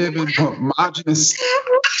they live in homogenous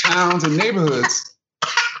towns and neighborhoods,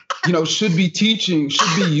 should be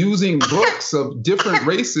using books of different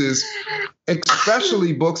races,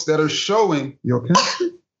 especially books that are showing. You okay?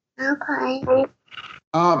 Okay.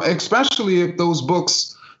 Especially if those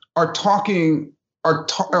books are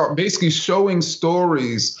basically showing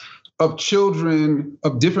stories of children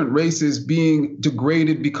of different races being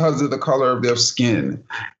degraded because of the color of their skin.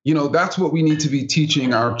 That's what we need to be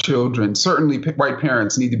teaching our children. Certainly white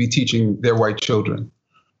parents need to be teaching their white children.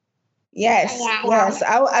 Yes.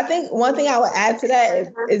 I think one thing I would add to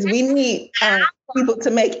that is we need people to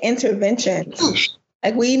make interventions.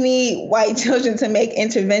 We need white children to make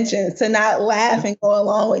interventions, to not laugh and go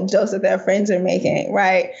along with jokes that their friends are making,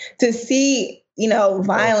 right? To see,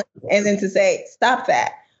 violence and then to say, stop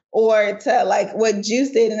that. Or to what Juice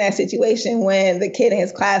did in that situation when the kid in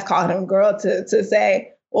his class called him girl, to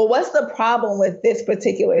say, well, what's the problem with this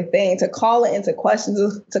particular thing? To call it into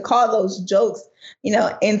questions, to call those jokes,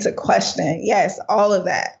 into question. Yes, all of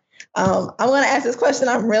that. I'm going to ask this question.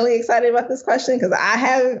 I'm really excited about this question because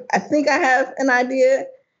I think I have an idea.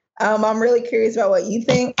 I'm really curious about what you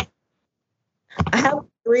think. I have a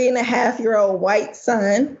 3.5-year-old white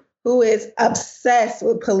son who is obsessed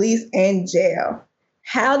with police and jail.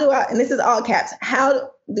 How do I, and this is all caps,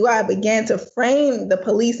 how do I begin to frame the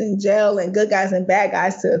police and jail and good guys and bad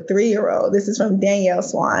guys to a 3-year-old? This is from Danielle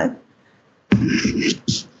Swan.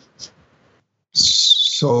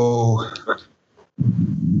 So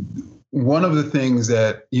one of the things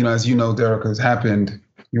that, as you know, Derek, has happened,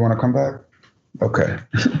 you want to come back? Okay.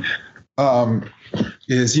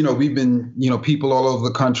 Is, we've been, people all over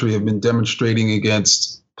the country have been demonstrating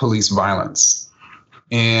against police violence.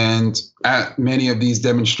 And at many of these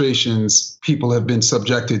demonstrations, people have been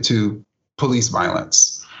subjected to police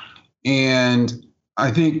violence. And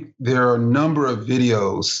I think there are a number of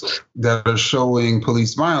videos that are showing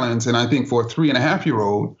police violence. And I think for a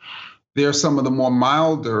 3.5-year-old, they're some of the more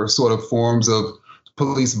milder sort of forms of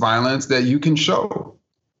police violence that you can show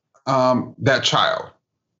that child.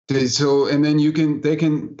 So, and then they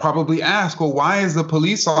can probably ask, well, why is the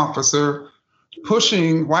police officer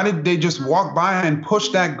pushing? Why did they just walk by and push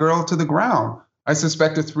that girl to the ground? I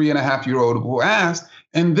suspect a 3.5-year-old will ask,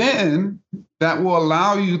 and then that will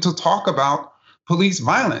allow you to talk about police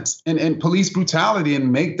violence and police brutality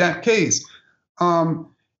and make that case. Or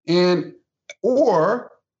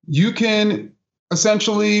you can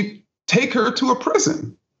essentially take her to a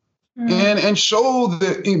prison and show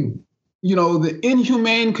the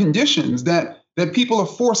inhumane conditions that people are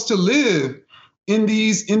forced to live in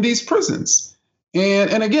these prisons.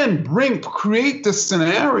 And again, create the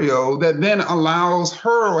scenario that then allows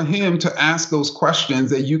her or him to ask those questions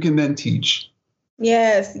that you can then teach.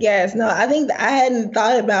 Yes. No, I think I hadn't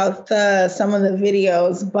thought about some of the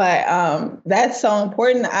videos, but that's so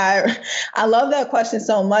important. I love that question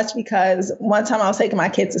so much because one time I was taking my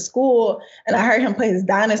kid to school and I heard him play his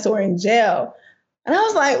dinosaur in jail. And I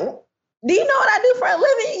was like, do you know what I do for a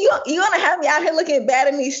living? You want to have me out here looking bad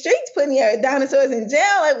in these streets, putting your dinosaurs in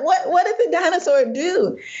jail? Like, what did the dinosaur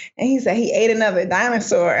do? And he said he ate another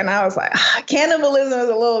dinosaur. And I was like, cannibalism is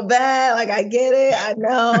a little bad. Like, I get it. I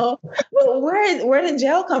know. But where did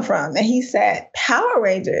jail come from? And he said, Power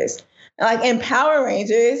Rangers. And like in Power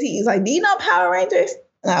Rangers, he's like, do you know Power Rangers?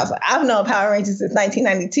 And I was like, I've known Power Rangers since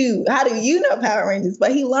 1992. How do you know Power Rangers?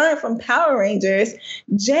 But he learned from Power Rangers,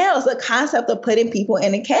 jail is the concept of putting people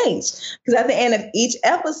in a cage. Because at the end of each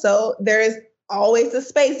episode, there is always a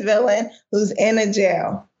space villain who's in a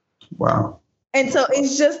jail. Wow. And so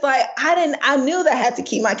it's just like, I knew that I had to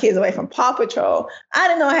keep my kids away from Paw Patrol. I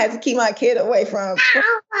didn't know I had to keep my kid away from Paw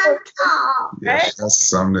Patrol. Yes, that's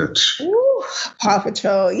some niche. Ooh, Paw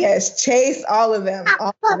Patrol. Yes, Chase, all of them.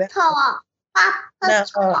 Paw Patrol. No,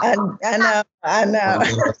 I know.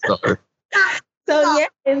 So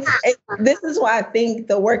yeah, this is why I think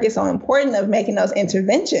the work is so important of making those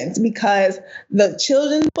interventions, because the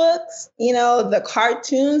children's books, the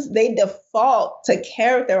cartoons, they default to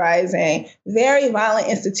characterizing very violent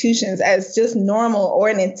institutions as just normal or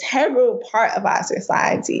an integral part of our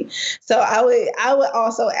society. So I would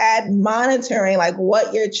also add monitoring, like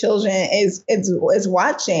what your children is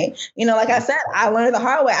watching. Like I said, I learned the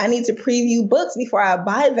hard way. I need to preview books before I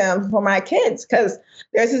buy them for my kids, because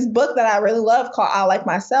there's this book that I really love called I Like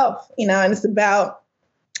Myself, and it's about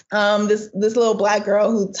this little Black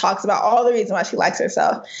girl who talks about all the reasons why she likes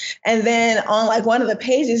herself. And then on like one of the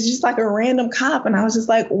pages, just like a random cop. And I was just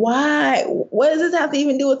like, why? What does this have to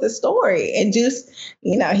even do with the story? And just,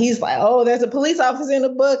 he's like, oh, there's a police officer in the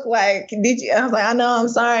book. Like, did you? I was like, I know, I'm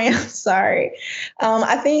sorry.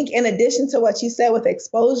 I think in addition to what you said with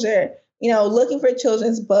exposure, looking for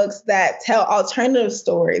children's books that tell alternative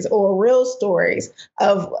stories or real stories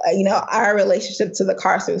of, our relationship to the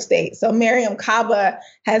carceral state. So Mariame Kaba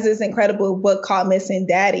has this incredible book called Missing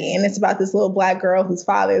Daddy, and it's about this little Black girl whose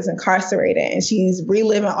father is incarcerated, and she's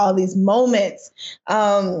reliving all these moments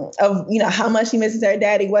of, how much she misses her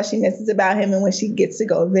daddy, what she misses about him, and when she gets to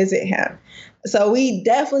go visit him. So we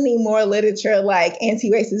definitely need more literature like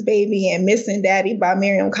Anti-Racist Baby and Missing Daddy by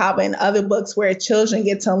Mariame Kaba and other books where children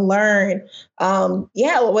get to learn,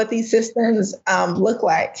 what these systems look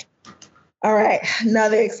like. All right,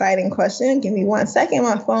 another exciting question. Give me 1 second.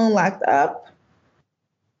 My phone locked up.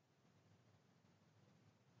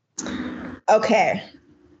 Okay.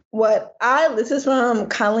 This is from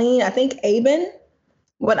Colleen, I think Aben.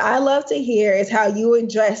 What I love to hear is how you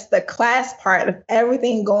address the class part of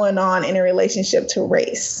everything going on in a relationship to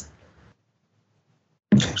race.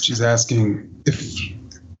 She's asking if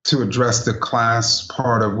to address the class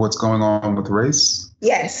part of what's going on with race?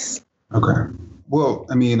 Yes. Okay. Well,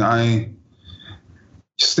 I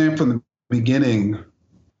stand from the beginning,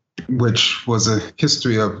 which was a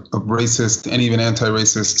history of racist and even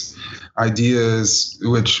anti-racist ideas,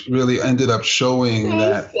 which really ended up showing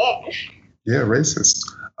that... Yeah, racist.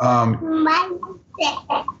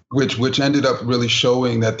 Which ended up really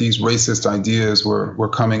showing that these racist ideas were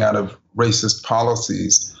coming out of racist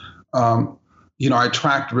policies. I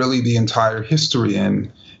tracked really the entire history,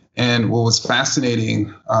 and what was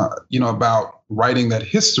fascinating, about writing that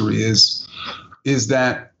history is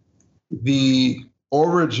that the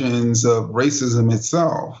origins of racism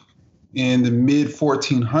itself in the mid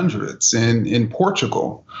 1400s in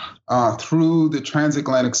Portugal, through the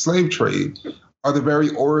transatlantic slave trade, are the very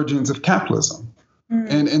origins of capitalism.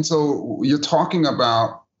 And so you're talking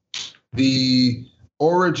about the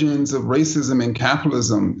origins of racism and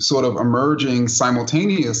capitalism sort of emerging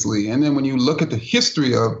simultaneously. And then when you look at the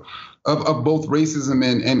history of both racism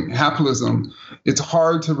and capitalism, it's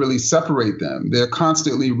hard to really separate them. They're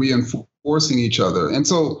constantly reinforcing each other. And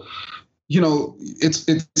so,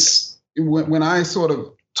 it's when I sort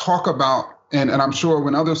of talk about, and I'm sure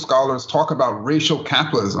when other scholars talk about racial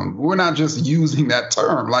capitalism, we're not just using that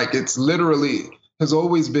term, like it's literally has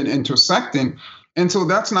always been intersecting. And so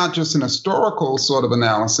that's not just an historical sort of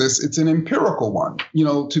analysis, it's an empirical one.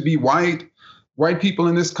 To be white people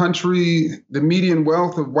in this country, the median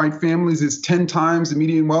wealth of white families is 10 times the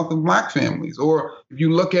median wealth of black families. Or if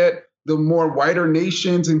you look at the more whiter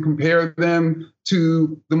nations and compare them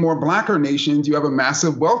to the more blacker nations, you have a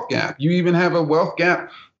massive wealth gap. You even have a wealth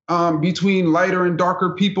gap between lighter and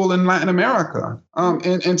darker people in Latin America.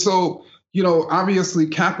 And so, obviously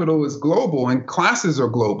capital is global and classes are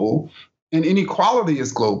global and inequality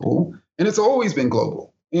is global, and it's always been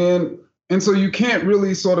global. And so you can't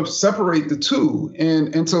really sort of separate the two.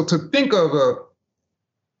 And so to think of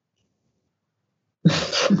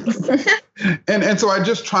and so I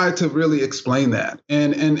just tried to really explain that.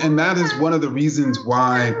 And that is one of the reasons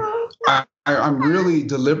why I'm really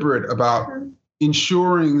deliberate about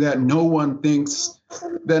ensuring that no one thinks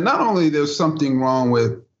that not only there's something wrong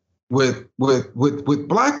with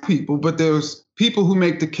black people, but there's people who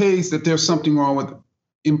make the case that there's something wrong with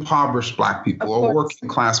impoverished black people or working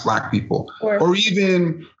class black people, or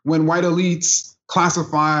even when white elites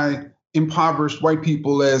classify impoverished white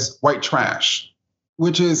people as white trash,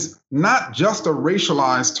 which is not just a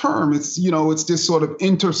racialized term. It's, it's this sort of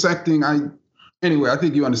intersecting. Anyway, I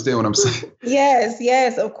think you understand what I'm saying.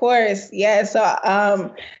 Yes, of course. Yeah.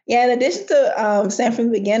 So, in addition to saying from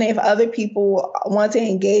the beginning, if other people want to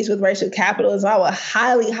engage with racial capitalism, I would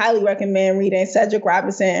highly, highly recommend reading Cedric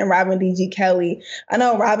Robinson and Robin D.G. Kelley. I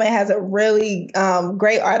know Robin has a really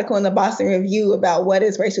great article in the Boston Review about what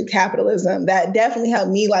is racial capitalism. That definitely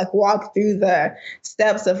helped me walk through the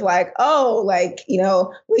steps of we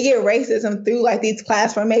get racism through these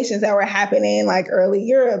class formations that were happening in early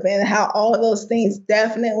Europe, and how all of those things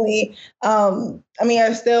definitely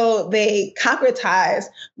are still, they concretize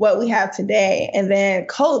what we have today. And then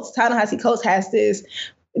Coates, Ta-Nehisi Coates, has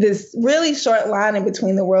this really short line in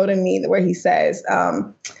Between the World and Me where he says,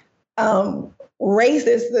 race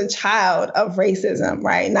is the child of racism,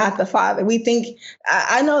 right? Not the father. We think,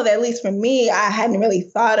 I know that at least for me, I hadn't really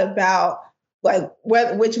thought about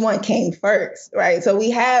which one came first, right? So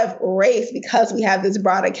we have race because we have this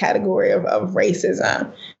broader category of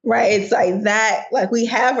racism, right? It's that, we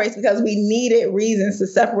have race because we needed reasons to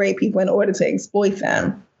separate people in order to exploit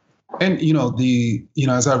them. And,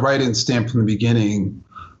 as I write in Stamped from the Beginning,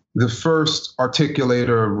 the first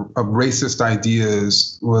articulator of racist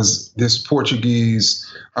ideas was this Portuguese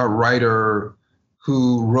writer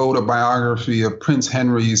who wrote a biography of Prince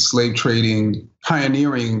Henry's slave trading,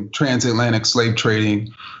 pioneering transatlantic slave trading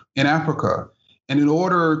in Africa. And in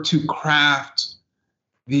order to craft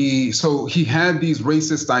so he had these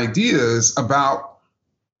racist ideas about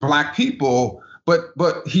Black people, but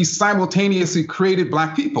he simultaneously created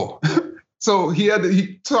Black people. So he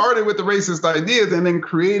started with the racist ideas and then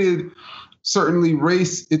created certainly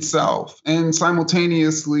race itself and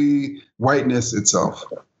simultaneously whiteness itself.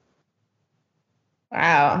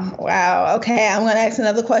 Wow. Okay, I'm going to ask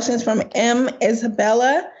another question from M.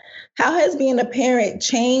 Isabella. How has being a parent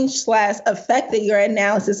changed / affected your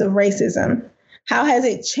analysis of racism? How has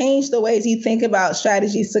it changed the ways you think about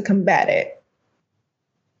strategies to combat it?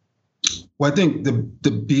 Well, I think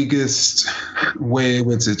the biggest way in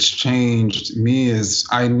which it's changed me is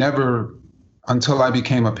I never, until I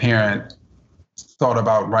became a parent, thought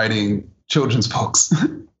about writing children's books.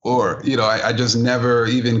 Or, I just never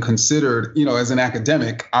even considered, as an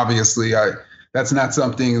academic, obviously, that's not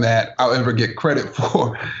something that I'll ever get credit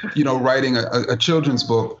for, writing a children's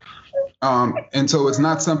book. And so it's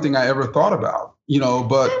not something I ever thought about,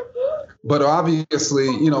 but obviously,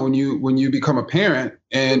 when you become a parent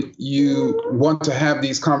and you want to have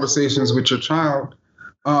these conversations with your child,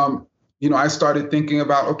 I started thinking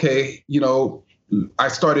about, I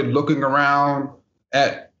started looking around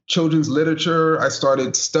at children's literature. I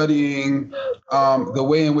started studying the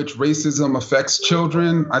way in which racism affects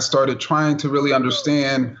children. I started trying to really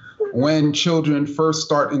understand when children first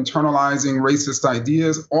start internalizing racist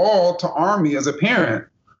ideas, all to arm me as a parent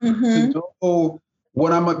to know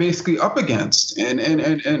what I'm basically up against and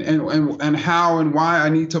how and why I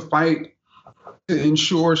need to fight to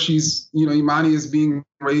ensure Imani is being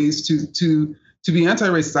raised to be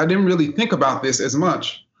anti-racist. I didn't really think about this as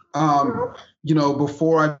much,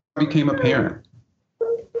 before I became a parent.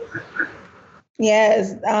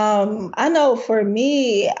 Yes. I know for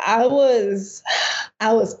me, I was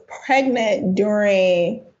pregnant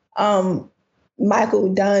during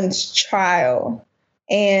Michael Dunn's trial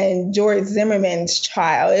and George Zimmerman's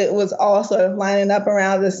trial. It was all sort of lining up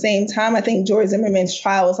around the same time. I think George Zimmerman's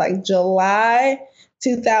trial was like July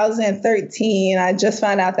 2013. I just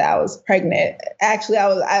found out that I was pregnant. Actually, I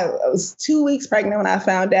was 2 weeks pregnant when I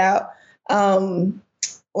found out.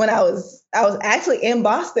 When I was actually in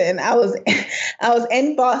Boston. I was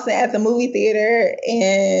in Boston at the movie theater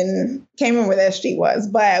in, can't remember where that street was,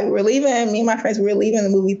 but we were leaving, me and my friends, we were leaving the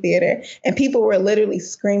movie theater and people were literally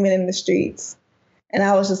screaming in the streets. And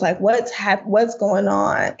I was just like, what's going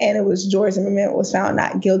on? And it was George Zimmerman was found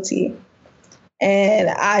not guilty. And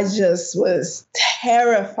I just was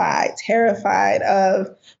terrified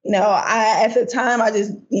of, at the time I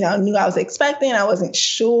just, knew I was expecting. I wasn't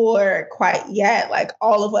sure quite yet, like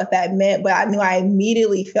all of what that meant, but I knew I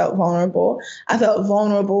immediately felt vulnerable. I felt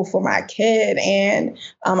vulnerable for my kid. And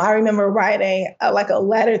I remember writing a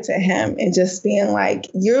letter to him and just being like,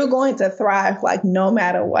 you're going to thrive, like no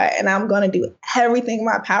matter what. And I'm going to do everything in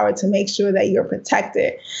my power to make sure that you're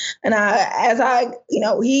protected. And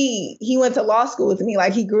he went to law school with me.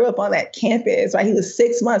 Like he grew up on that campus, right? He was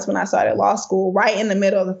 6 months when I started law school, right in the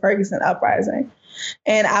middle of the Ferguson uprising.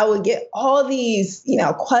 And I would get all these,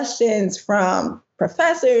 questions from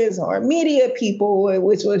professors or media people,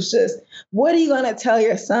 which was just, what are you going to tell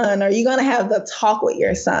your son? Are you going to have the talk with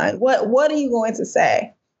your son? What are you going to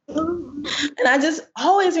say? And I just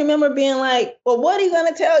always remember being like, well, what are you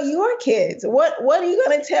going to tell your kids? What are you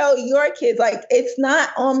going to tell your kids? Like, it's not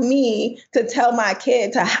on me to tell my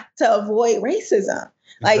kid to avoid racism.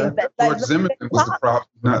 Exactly. George Zimmerman was the problem,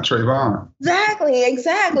 not Trayvon.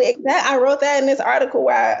 Exactly. I wrote that in this article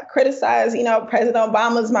where I criticized, President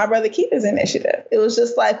Obama's My Brother Keeper's initiative. It was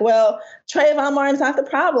just like, well, Trayvon Martin's not the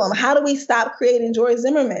problem. How do we stop creating George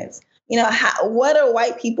Zimmermans? What are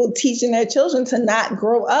white people teaching their children to not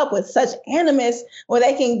grow up with such animus where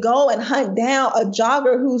they can go and hunt down a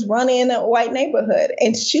jogger who's running in a white neighborhood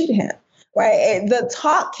and shoot him? Right. The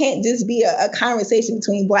talk can't just be a conversation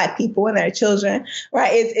between Black people and their children. Right.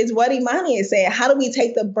 It's what Imani is saying. How do we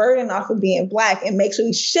take the burden off of being Black and make sure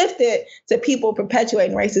we shift it to people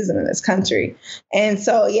perpetuating racism in this country? And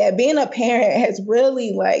so, yeah, being a parent has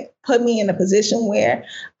really put me in a position where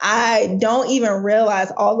I don't even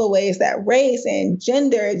realize all the ways that race and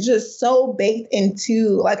gender is just so baked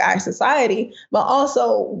into our society, but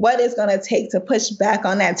also what it's going to take to push back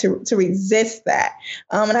on that, to resist that.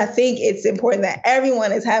 And I think it's important that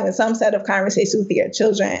everyone is having some set of conversation with your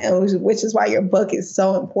children, and which is why your book is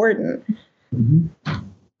so important. Mm-hmm.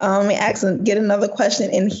 Let me get another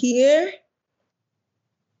question in here.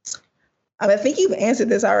 I think you've answered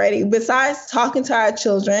this already. Besides talking to our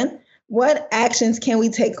children, what actions can we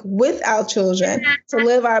take with our children to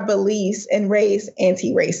live our beliefs and raise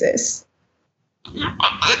anti-racist?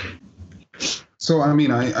 So,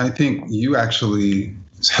 I think you actually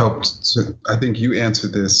helped I think you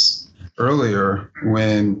answered this earlier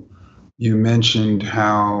when you mentioned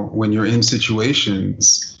how when you're in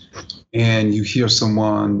situations and you hear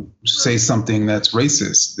someone say something that's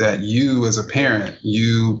racist, that you as a parent,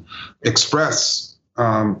 you express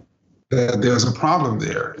that there's a problem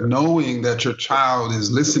there, knowing that your child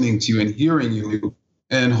is listening to you and hearing you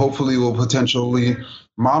and hopefully will potentially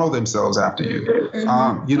model themselves after you.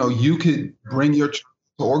 Mm-hmm. You could bring your child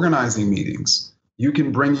to organizing meetings. You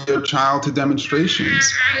can bring your child to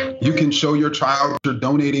demonstrations. You can show your child you're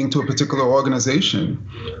donating to a particular organization.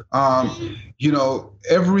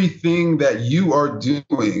 Everything that you are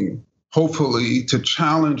doing, hopefully, to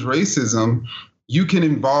challenge racism, you can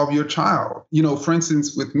involve your child. For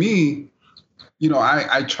instance, with me,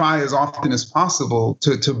 I try as often as possible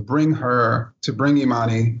to bring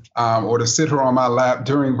Imani or to sit her on my lap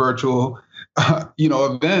during virtual,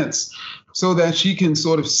 events, so that she can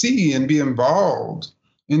sort of see and be involved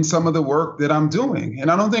in some of the work that I'm doing. And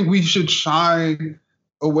I don't think we should shy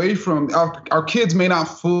away from our kids may not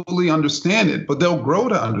fully understand it, but they'll grow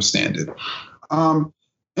to understand it. And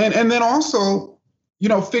then also,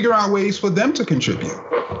 figure out ways for them to contribute.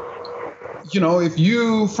 If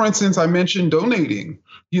you, for instance, I mentioned donating,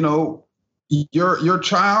 your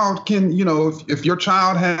child can, if your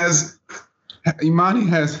child has, Imani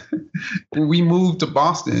has, when we moved to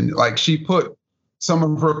Boston, she put some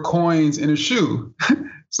of her coins in a shoe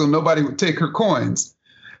so nobody would take her coins.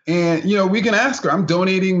 And, we can ask her, I'm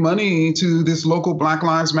donating money to this local Black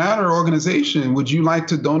Lives Matter organization. Would you like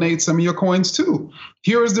to donate some of your coins too?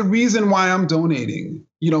 Here is the reason why I'm donating.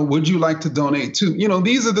 Would you like to donate too?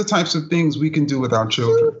 These are the types of things we can do with our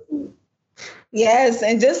children. Yes,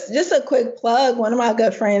 and just a quick plug. One of my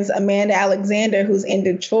good friends, Amanda Alexander, who's in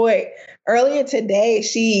Detroit, earlier today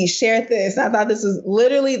she shared this. And I thought this was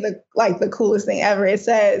literally the coolest thing ever. It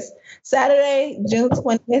says Saturday, June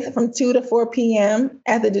 20th, from 2 to 4 p.m.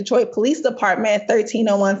 at the Detroit Police Department,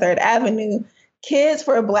 1301 3rd Avenue. Kids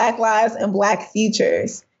for Black Lives and Black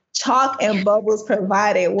Futures. Chalk and bubbles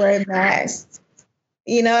provided. Wear masks.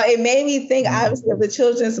 You know, it made me think, obviously, of the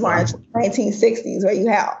Children's March in the 1960s, where you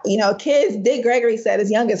have, kids. Dick Gregory said as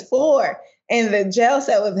young as 4 in the jail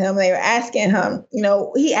cell with him. They were asking him,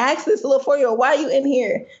 he asked this little 4-year-old, why are you in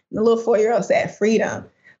here? And the little 4-year-old said, freedom.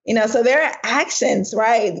 So there are actions,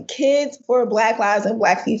 right? Kids for Black Lives and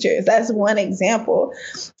Black Futures. That's one example.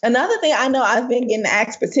 Another thing I know I've been getting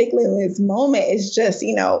asked, particularly in this moment, is just,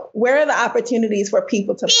 where are the opportunities for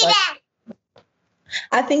people to play?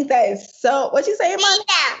 I think that is so. What you say,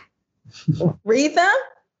 Mom? Read them.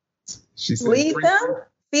 She said read freedom. them.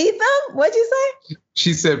 Feed them. What'd you say?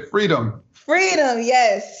 She said freedom. Freedom.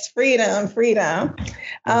 Yes, freedom. Freedom.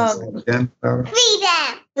 Freedom.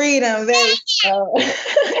 Freedom. There you go.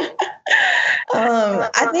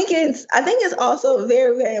 I think it's also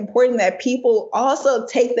very, very important that people also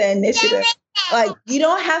take the initiative. Like, you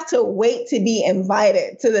don't have to wait to be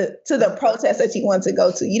invited to the protest that you want to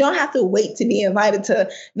go to. You don't have to wait to be invited to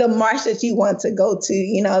the march that you want to go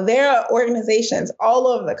to. There are organizations all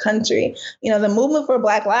over the country. The Movement for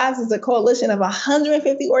Black Lives is a coalition of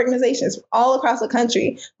 150 organizations all across the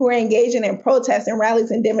country who are engaging in protests and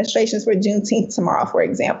rallies and demonstrations for Juneteenth tomorrow, for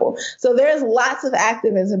example. So there's lots of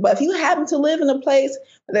activism. But if you happen to live in a place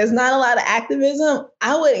where there's not a lot of activism,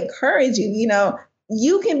 I would encourage you,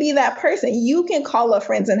 you can be that person. You can call up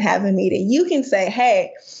friends and have a meeting. You can say,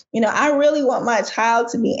 hey, I really want my child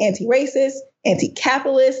to be anti-racist,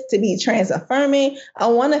 anti-capitalist, to be trans-affirming. I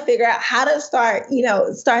want to figure out how to start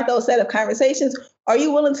those set of conversations. Are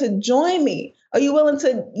you willing to join me? Are you willing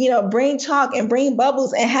to, bring chalk and bring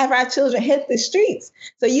bubbles and have our children hit the streets?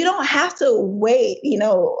 So you don't have to wait,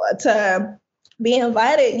 to be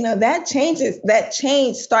invited. That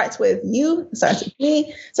change starts with you, it starts with me,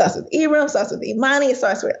 it starts with Ibram, it starts with Imani, it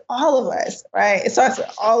starts with all of us, right? It starts with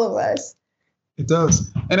all of us. It does.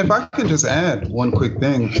 And if I can just add one quick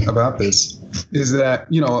thing about this, is that,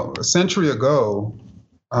 a century ago,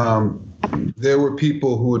 there were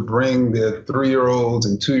people who would bring their 3-year-olds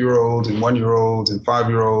and 2-year-olds and 1-year-olds and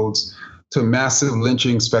 5-year-olds to massive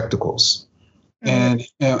lynching spectacles. And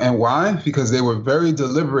why? Because they were very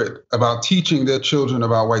deliberate about teaching their children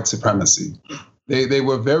about white supremacy. They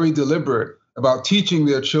were very deliberate about teaching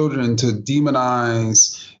their children to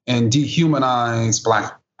demonize and dehumanize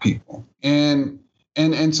Black people. And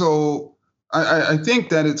so I think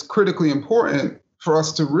that it's critically important for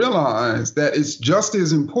us to realize that it's just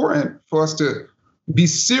as important for us to be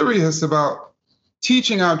serious about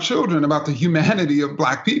teaching our children about the humanity of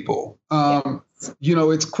Black people.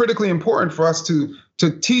 It's critically important for us to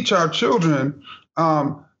teach our children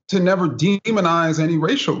to never demonize any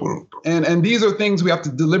racial group. And these are things we have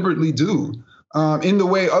to deliberately do in the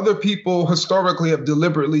way other people historically have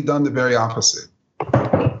deliberately done the very opposite.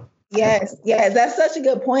 Yes, that's such a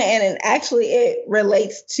good point. And actually, it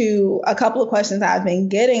relates to a couple of questions I've been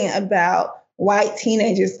getting about white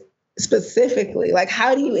teenagers specifically. Like,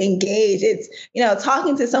 how do you engage? It's,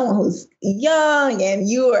 talking to someone who's young and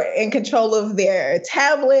you are in control of their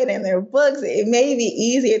tablet and their books. It may be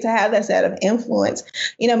easier to have that set of influence,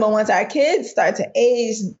 but once our kids start to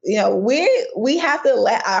age, we have to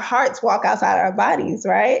let our hearts walk outside our bodies,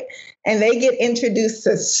 right? And they get introduced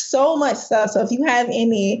to so much stuff. So if you have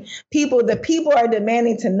any people, the people are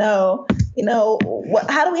demanding to know,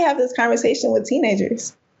 how do we have this conversation with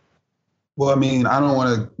teenagers? Well, I mean, I don't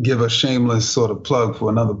want to give a shameless sort of plug for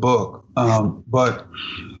another book, but,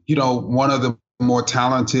 one of the more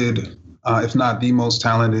talented, if not the most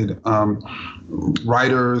talented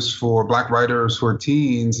writers for Black writers for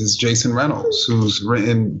teens is Jason Reynolds, who's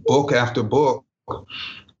written book after book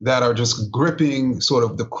that are just gripping, sort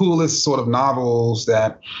of the coolest sort of novels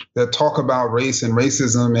that talk about race and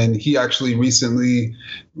racism. And he actually recently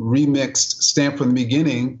remixed Stamped from the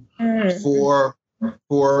Beginning for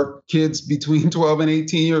kids between 12 and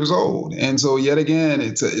 18 years old. And so yet again,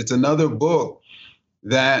 it's another book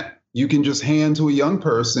that you can just hand to a young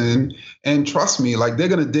person, and trust me, like, they're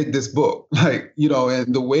going to dig this book. Like,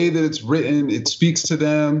 and the way that it's written, it speaks to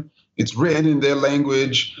them. It's written in their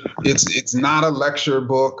language. It's not a lecture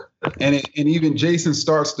book. And even Jason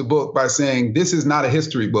starts the book by saying, this is not a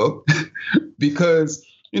history book because,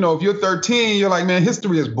 if you're 13, you're like, man,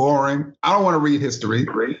 history is boring. I don't want to read history.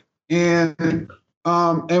 And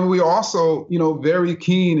we also, very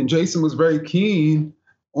keen, and Jason was very keen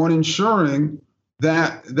on ensuring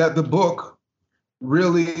that the book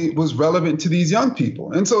really was relevant to these young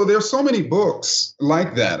people. And so there's so many books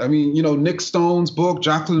like that. I mean, Nick Stone's book,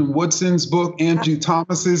 Jacqueline Woodson's book, Angie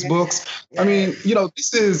Thomas's books. I mean,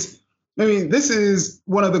 this is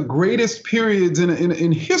one of the greatest periods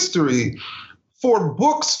in history for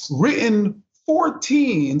books written for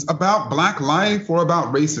teens about Black life or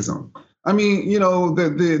about racism. I mean,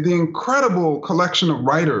 the incredible collection of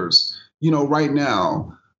writers, right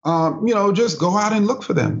now, just go out and look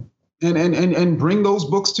for them and bring those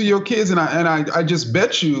books to your kids. And I just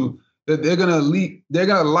bet you that they're gonna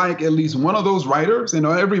like at least one of those writers.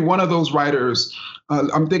 Every one of those writers.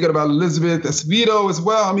 I'm thinking about Elizabeth Acevedo as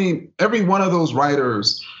well. I mean, every one of those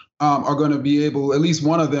writers are going to be able, at least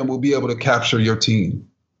one of them will be able to capture your teen.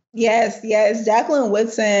 Yes. Jacqueline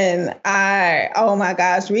Woodson, oh my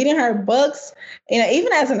gosh, reading her books,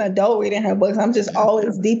 even as an adult reading her books, I'm just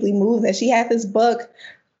always deeply moved that she had this book.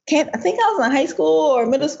 I think I was in high school or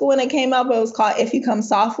middle school when it came out, but it was called If You Come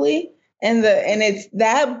Softly. And it's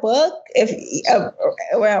that book,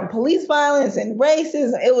 around police violence and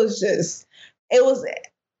racism,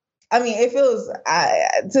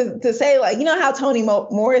 to say, like, how Toni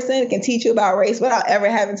Morrison can teach you about race without ever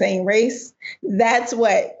having seen race. That's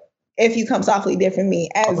what If You Come Softly did for me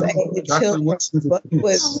as a children's book. It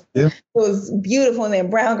was beautiful. And then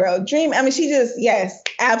Brown Girl Dream. I mean, she just, yes,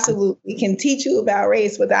 absolutely can teach you about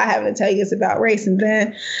race without having to tell you it's about race. And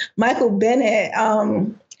then Michael Bennett,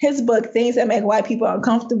 his book, Things That Make White People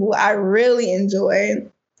Uncomfortable, I really enjoyed.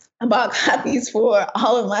 I bought copies for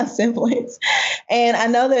all of my siblings. And I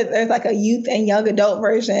know that there's like a youth and young adult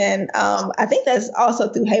version. I think that's also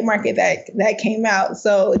through Haymarket that came out.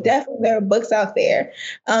 So definitely there are books out there.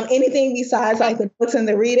 Anything besides like the books and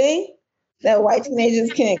the reading that white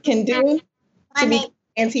teenagers can do to be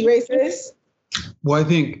anti-racist? Well, I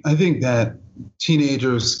think that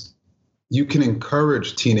you can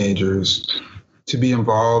encourage teenagers to be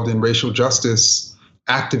involved in racial justice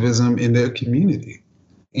activism in their community.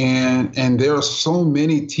 And there are so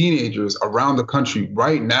many teenagers around the country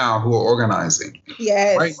right now who are organizing.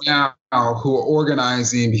 Yes. Right now who are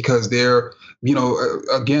organizing because they're,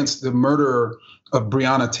 against the murder of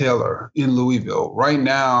Breonna Taylor in Louisville. Right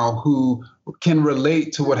now, who can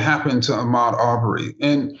relate to what happened to Ahmaud Arbery.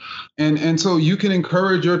 And so you can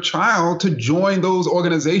encourage your child to join those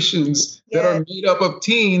organizations that are made up of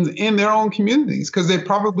teens in their own communities because they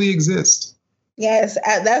probably exist. Yes,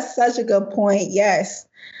 that's such a good point. Yes.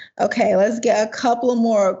 Okay, let's get a couple of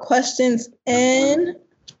more questions in.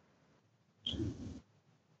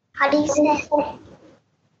 How do you say?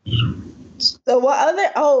 So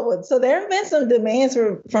there have been some demands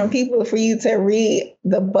from people for you to read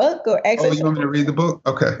the book or exercise. Oh, you want me to read the book?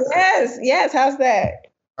 Okay. Yes. How's that?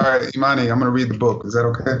 All right, Imani, I'm going to read the book. Is that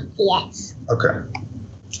okay? Yes. Okay.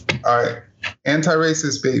 All right.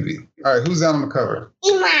 Anti-Racist Baby. All right, who's on the cover?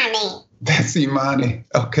 Imani. That's Imani.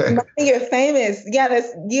 Okay. Imani, you're famous. You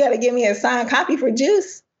gotta give me a signed copy for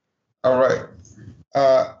Juice. All right.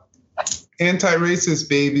 Anti-Racist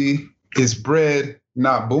Baby is bred,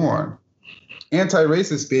 not born.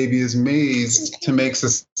 Anti-Racist Baby is made to make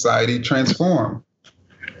society transform.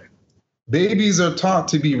 Babies are taught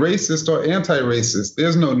to be racist or anti-racist.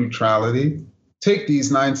 There's no neutrality. Take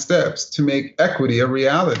these 9 steps to make equity a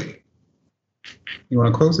reality. You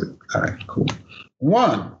want to close it? All right, cool.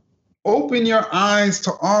 1, open your eyes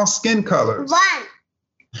to all skin colors.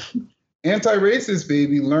 1. Anti-Racist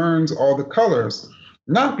Baby learns all the colors,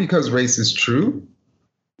 not because race is true.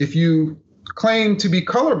 If you claim to be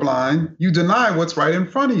colorblind, you deny what's right in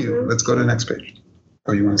front of you. Let's go to the next page.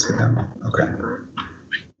 Oh, you want to sit down? Okay.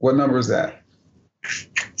 What number is that?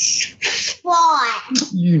 4.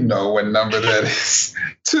 You know what number that is.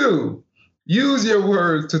 2, use your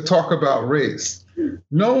words to talk about race.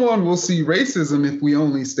 No one will see racism if we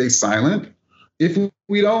only stay silent. If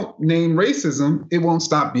we don't name racism, it won't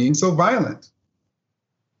stop being so violent.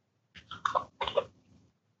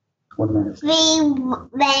 What number? 3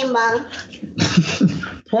 rainbow.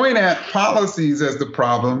 Point at policies as the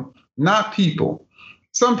problem, not people.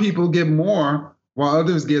 Some people get more while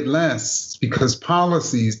others get less because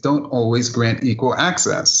policies don't always grant equal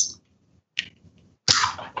access.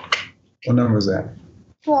 What number is that?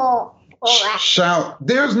 4. Shout,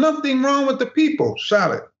 there's nothing wrong with the people.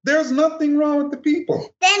 Shout it. There's nothing wrong with the people.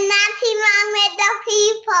 There's nothing wrong with the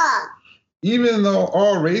people. Even though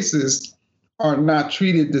all races are not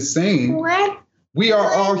treated the same, we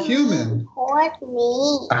are all human. Hurt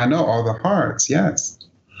me. I know, all the hearts, yes.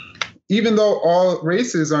 Even though all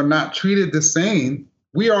races are not treated the same,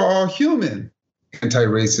 we are all human.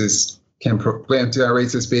 Anti-racist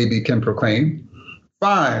Baby can proclaim.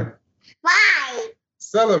 5. 5.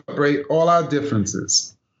 Celebrate all our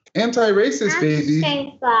differences. Anti-racist baby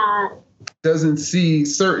doesn't see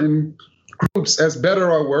certain groups as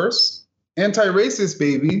better or worse. Anti-racist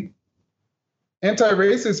baby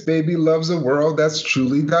loves a world that's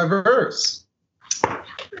truly diverse.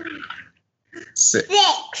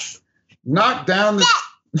 6. Knock down the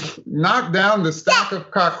stack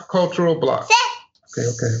of cultural blocks.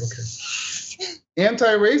 Okay.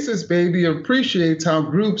 Anti-racist baby appreciates how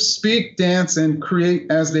groups speak, dance, and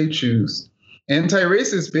create as they choose.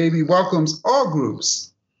 Anti-racist baby welcomes all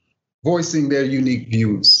groups, voicing their unique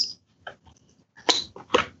views.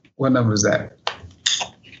 What number is that?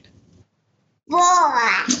 4.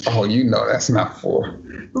 Oh, you know that's not 4.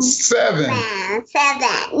 7.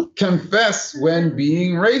 7. Confess when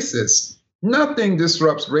being racist. Nothing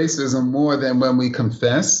disrupts racism more than when we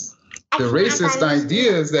confess the racist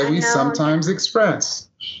ideas that we sometimes express.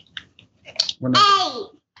 8.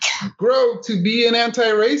 Grow to be an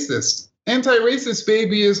anti-racist. Anti-racist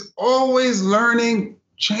baby is always learning,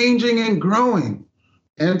 changing, and growing.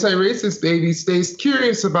 Anti-racist baby stays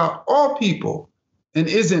curious about all people and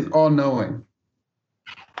isn't all-knowing.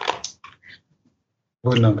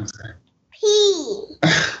 What number is that? P.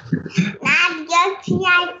 Not just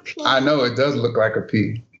like P. I know it does look like a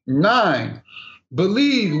P. 9.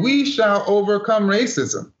 Believe we shall overcome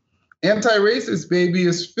racism. Anti-racist baby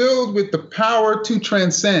is filled with the power to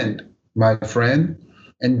transcend, my friend,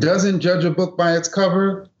 and doesn't judge a book by its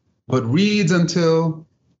cover, but reads until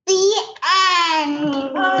the end.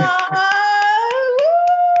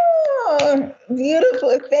 Oh,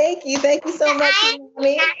 beautiful. Thank you. Thank you so much,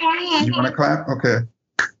 Imani. You want to clap? Okay.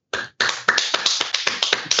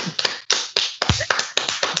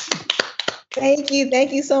 Thank you.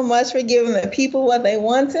 Thank you so much for giving the people what they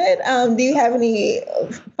wanted. Do you have any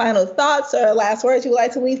final thoughts or last words you would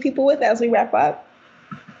like to leave people with as we wrap up?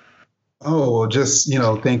 Oh, well, just,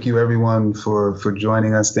 thank you everyone for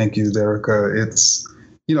joining us. Thank you, Derica.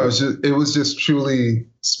 It was just truly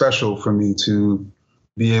special for me to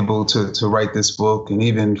be able to write this book, and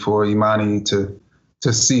even for Imani to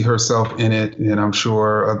see herself in it. And I'm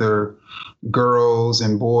sure other girls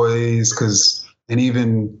and boys, and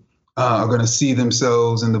even are going to see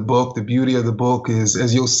themselves in the book. The beauty of the book is,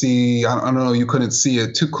 as you'll see, I don't know, you couldn't see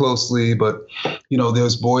it too closely, but,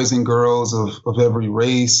 there's boys and girls of every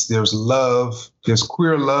race. There's love, there's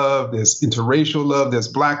queer love, there's interracial love, there's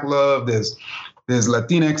Black love, there's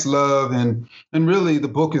Latinx love. And really the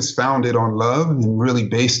book is founded on love and really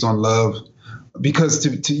based on love, because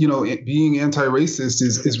being anti-racist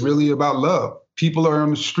is really about love. People are on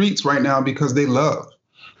the streets right now because they love.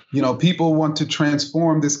 People want to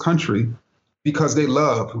transform this country because they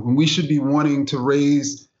love. And we should be wanting to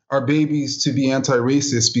raise our babies to be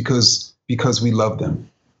anti-racist because we love them.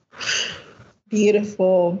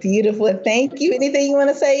 Beautiful, beautiful. Thank you. Anything you want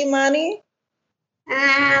to say, Imani?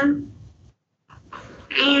 I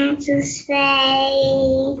want to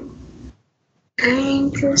say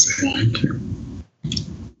thank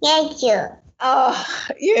you. Oh,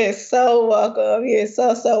 you're so welcome. You're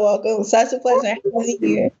so welcome. Such a pleasure having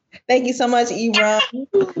you. Thank you so much, Ibram.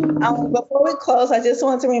 Before we close, I just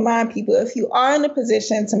want to remind people, if you are in a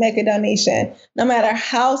position to make a donation, no matter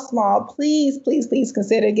how small, please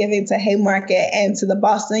consider giving to Haymarket and to the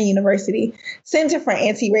Boston University Center for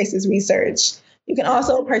Anti-Racist Research. You can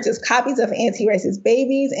also purchase copies of Anti-Racist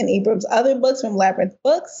Babies and Ibram's other books from Labyrinth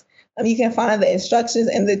Books. You can find the instructions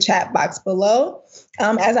in the chat box below.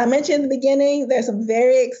 As I mentioned in the beginning, there's some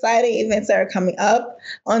very exciting events that are coming up.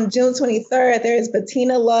 On June 23rd, there is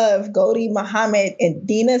Bettina Love, Goldie Muhammad, and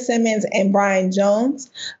Dina Simmons, and Brian Jones.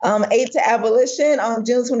 Aid to Abolition on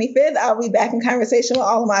June 25th. I'll be back in conversation with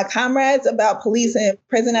all of my comrades about police and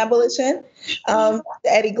prison abolition.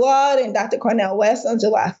 Eddie Glaude and Dr. Cornel West on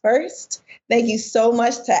July 1st. Thank you so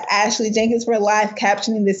much to Ashley Jenkins for live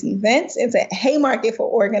captioning this event, and to Haymarket for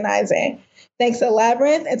organizing. Thanks to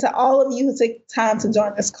Labyrinth and to all of you who took time to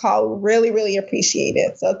join this call. We really, really appreciate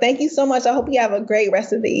it. So thank you so much. I hope you have a great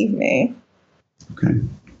rest of the evening. Okay.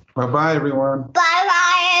 Bye-bye, everyone.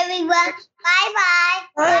 Bye-bye, everyone.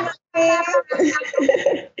 Bye-bye. Bye.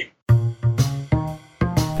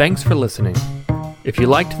 Thanks for listening. If you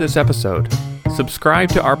liked this episode, subscribe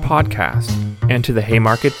to our podcast and to the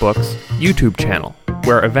Haymarket Books YouTube channel,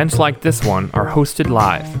 where events like this one are hosted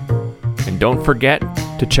live. And don't forget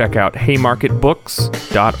to check out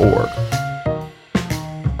haymarketbooks.org.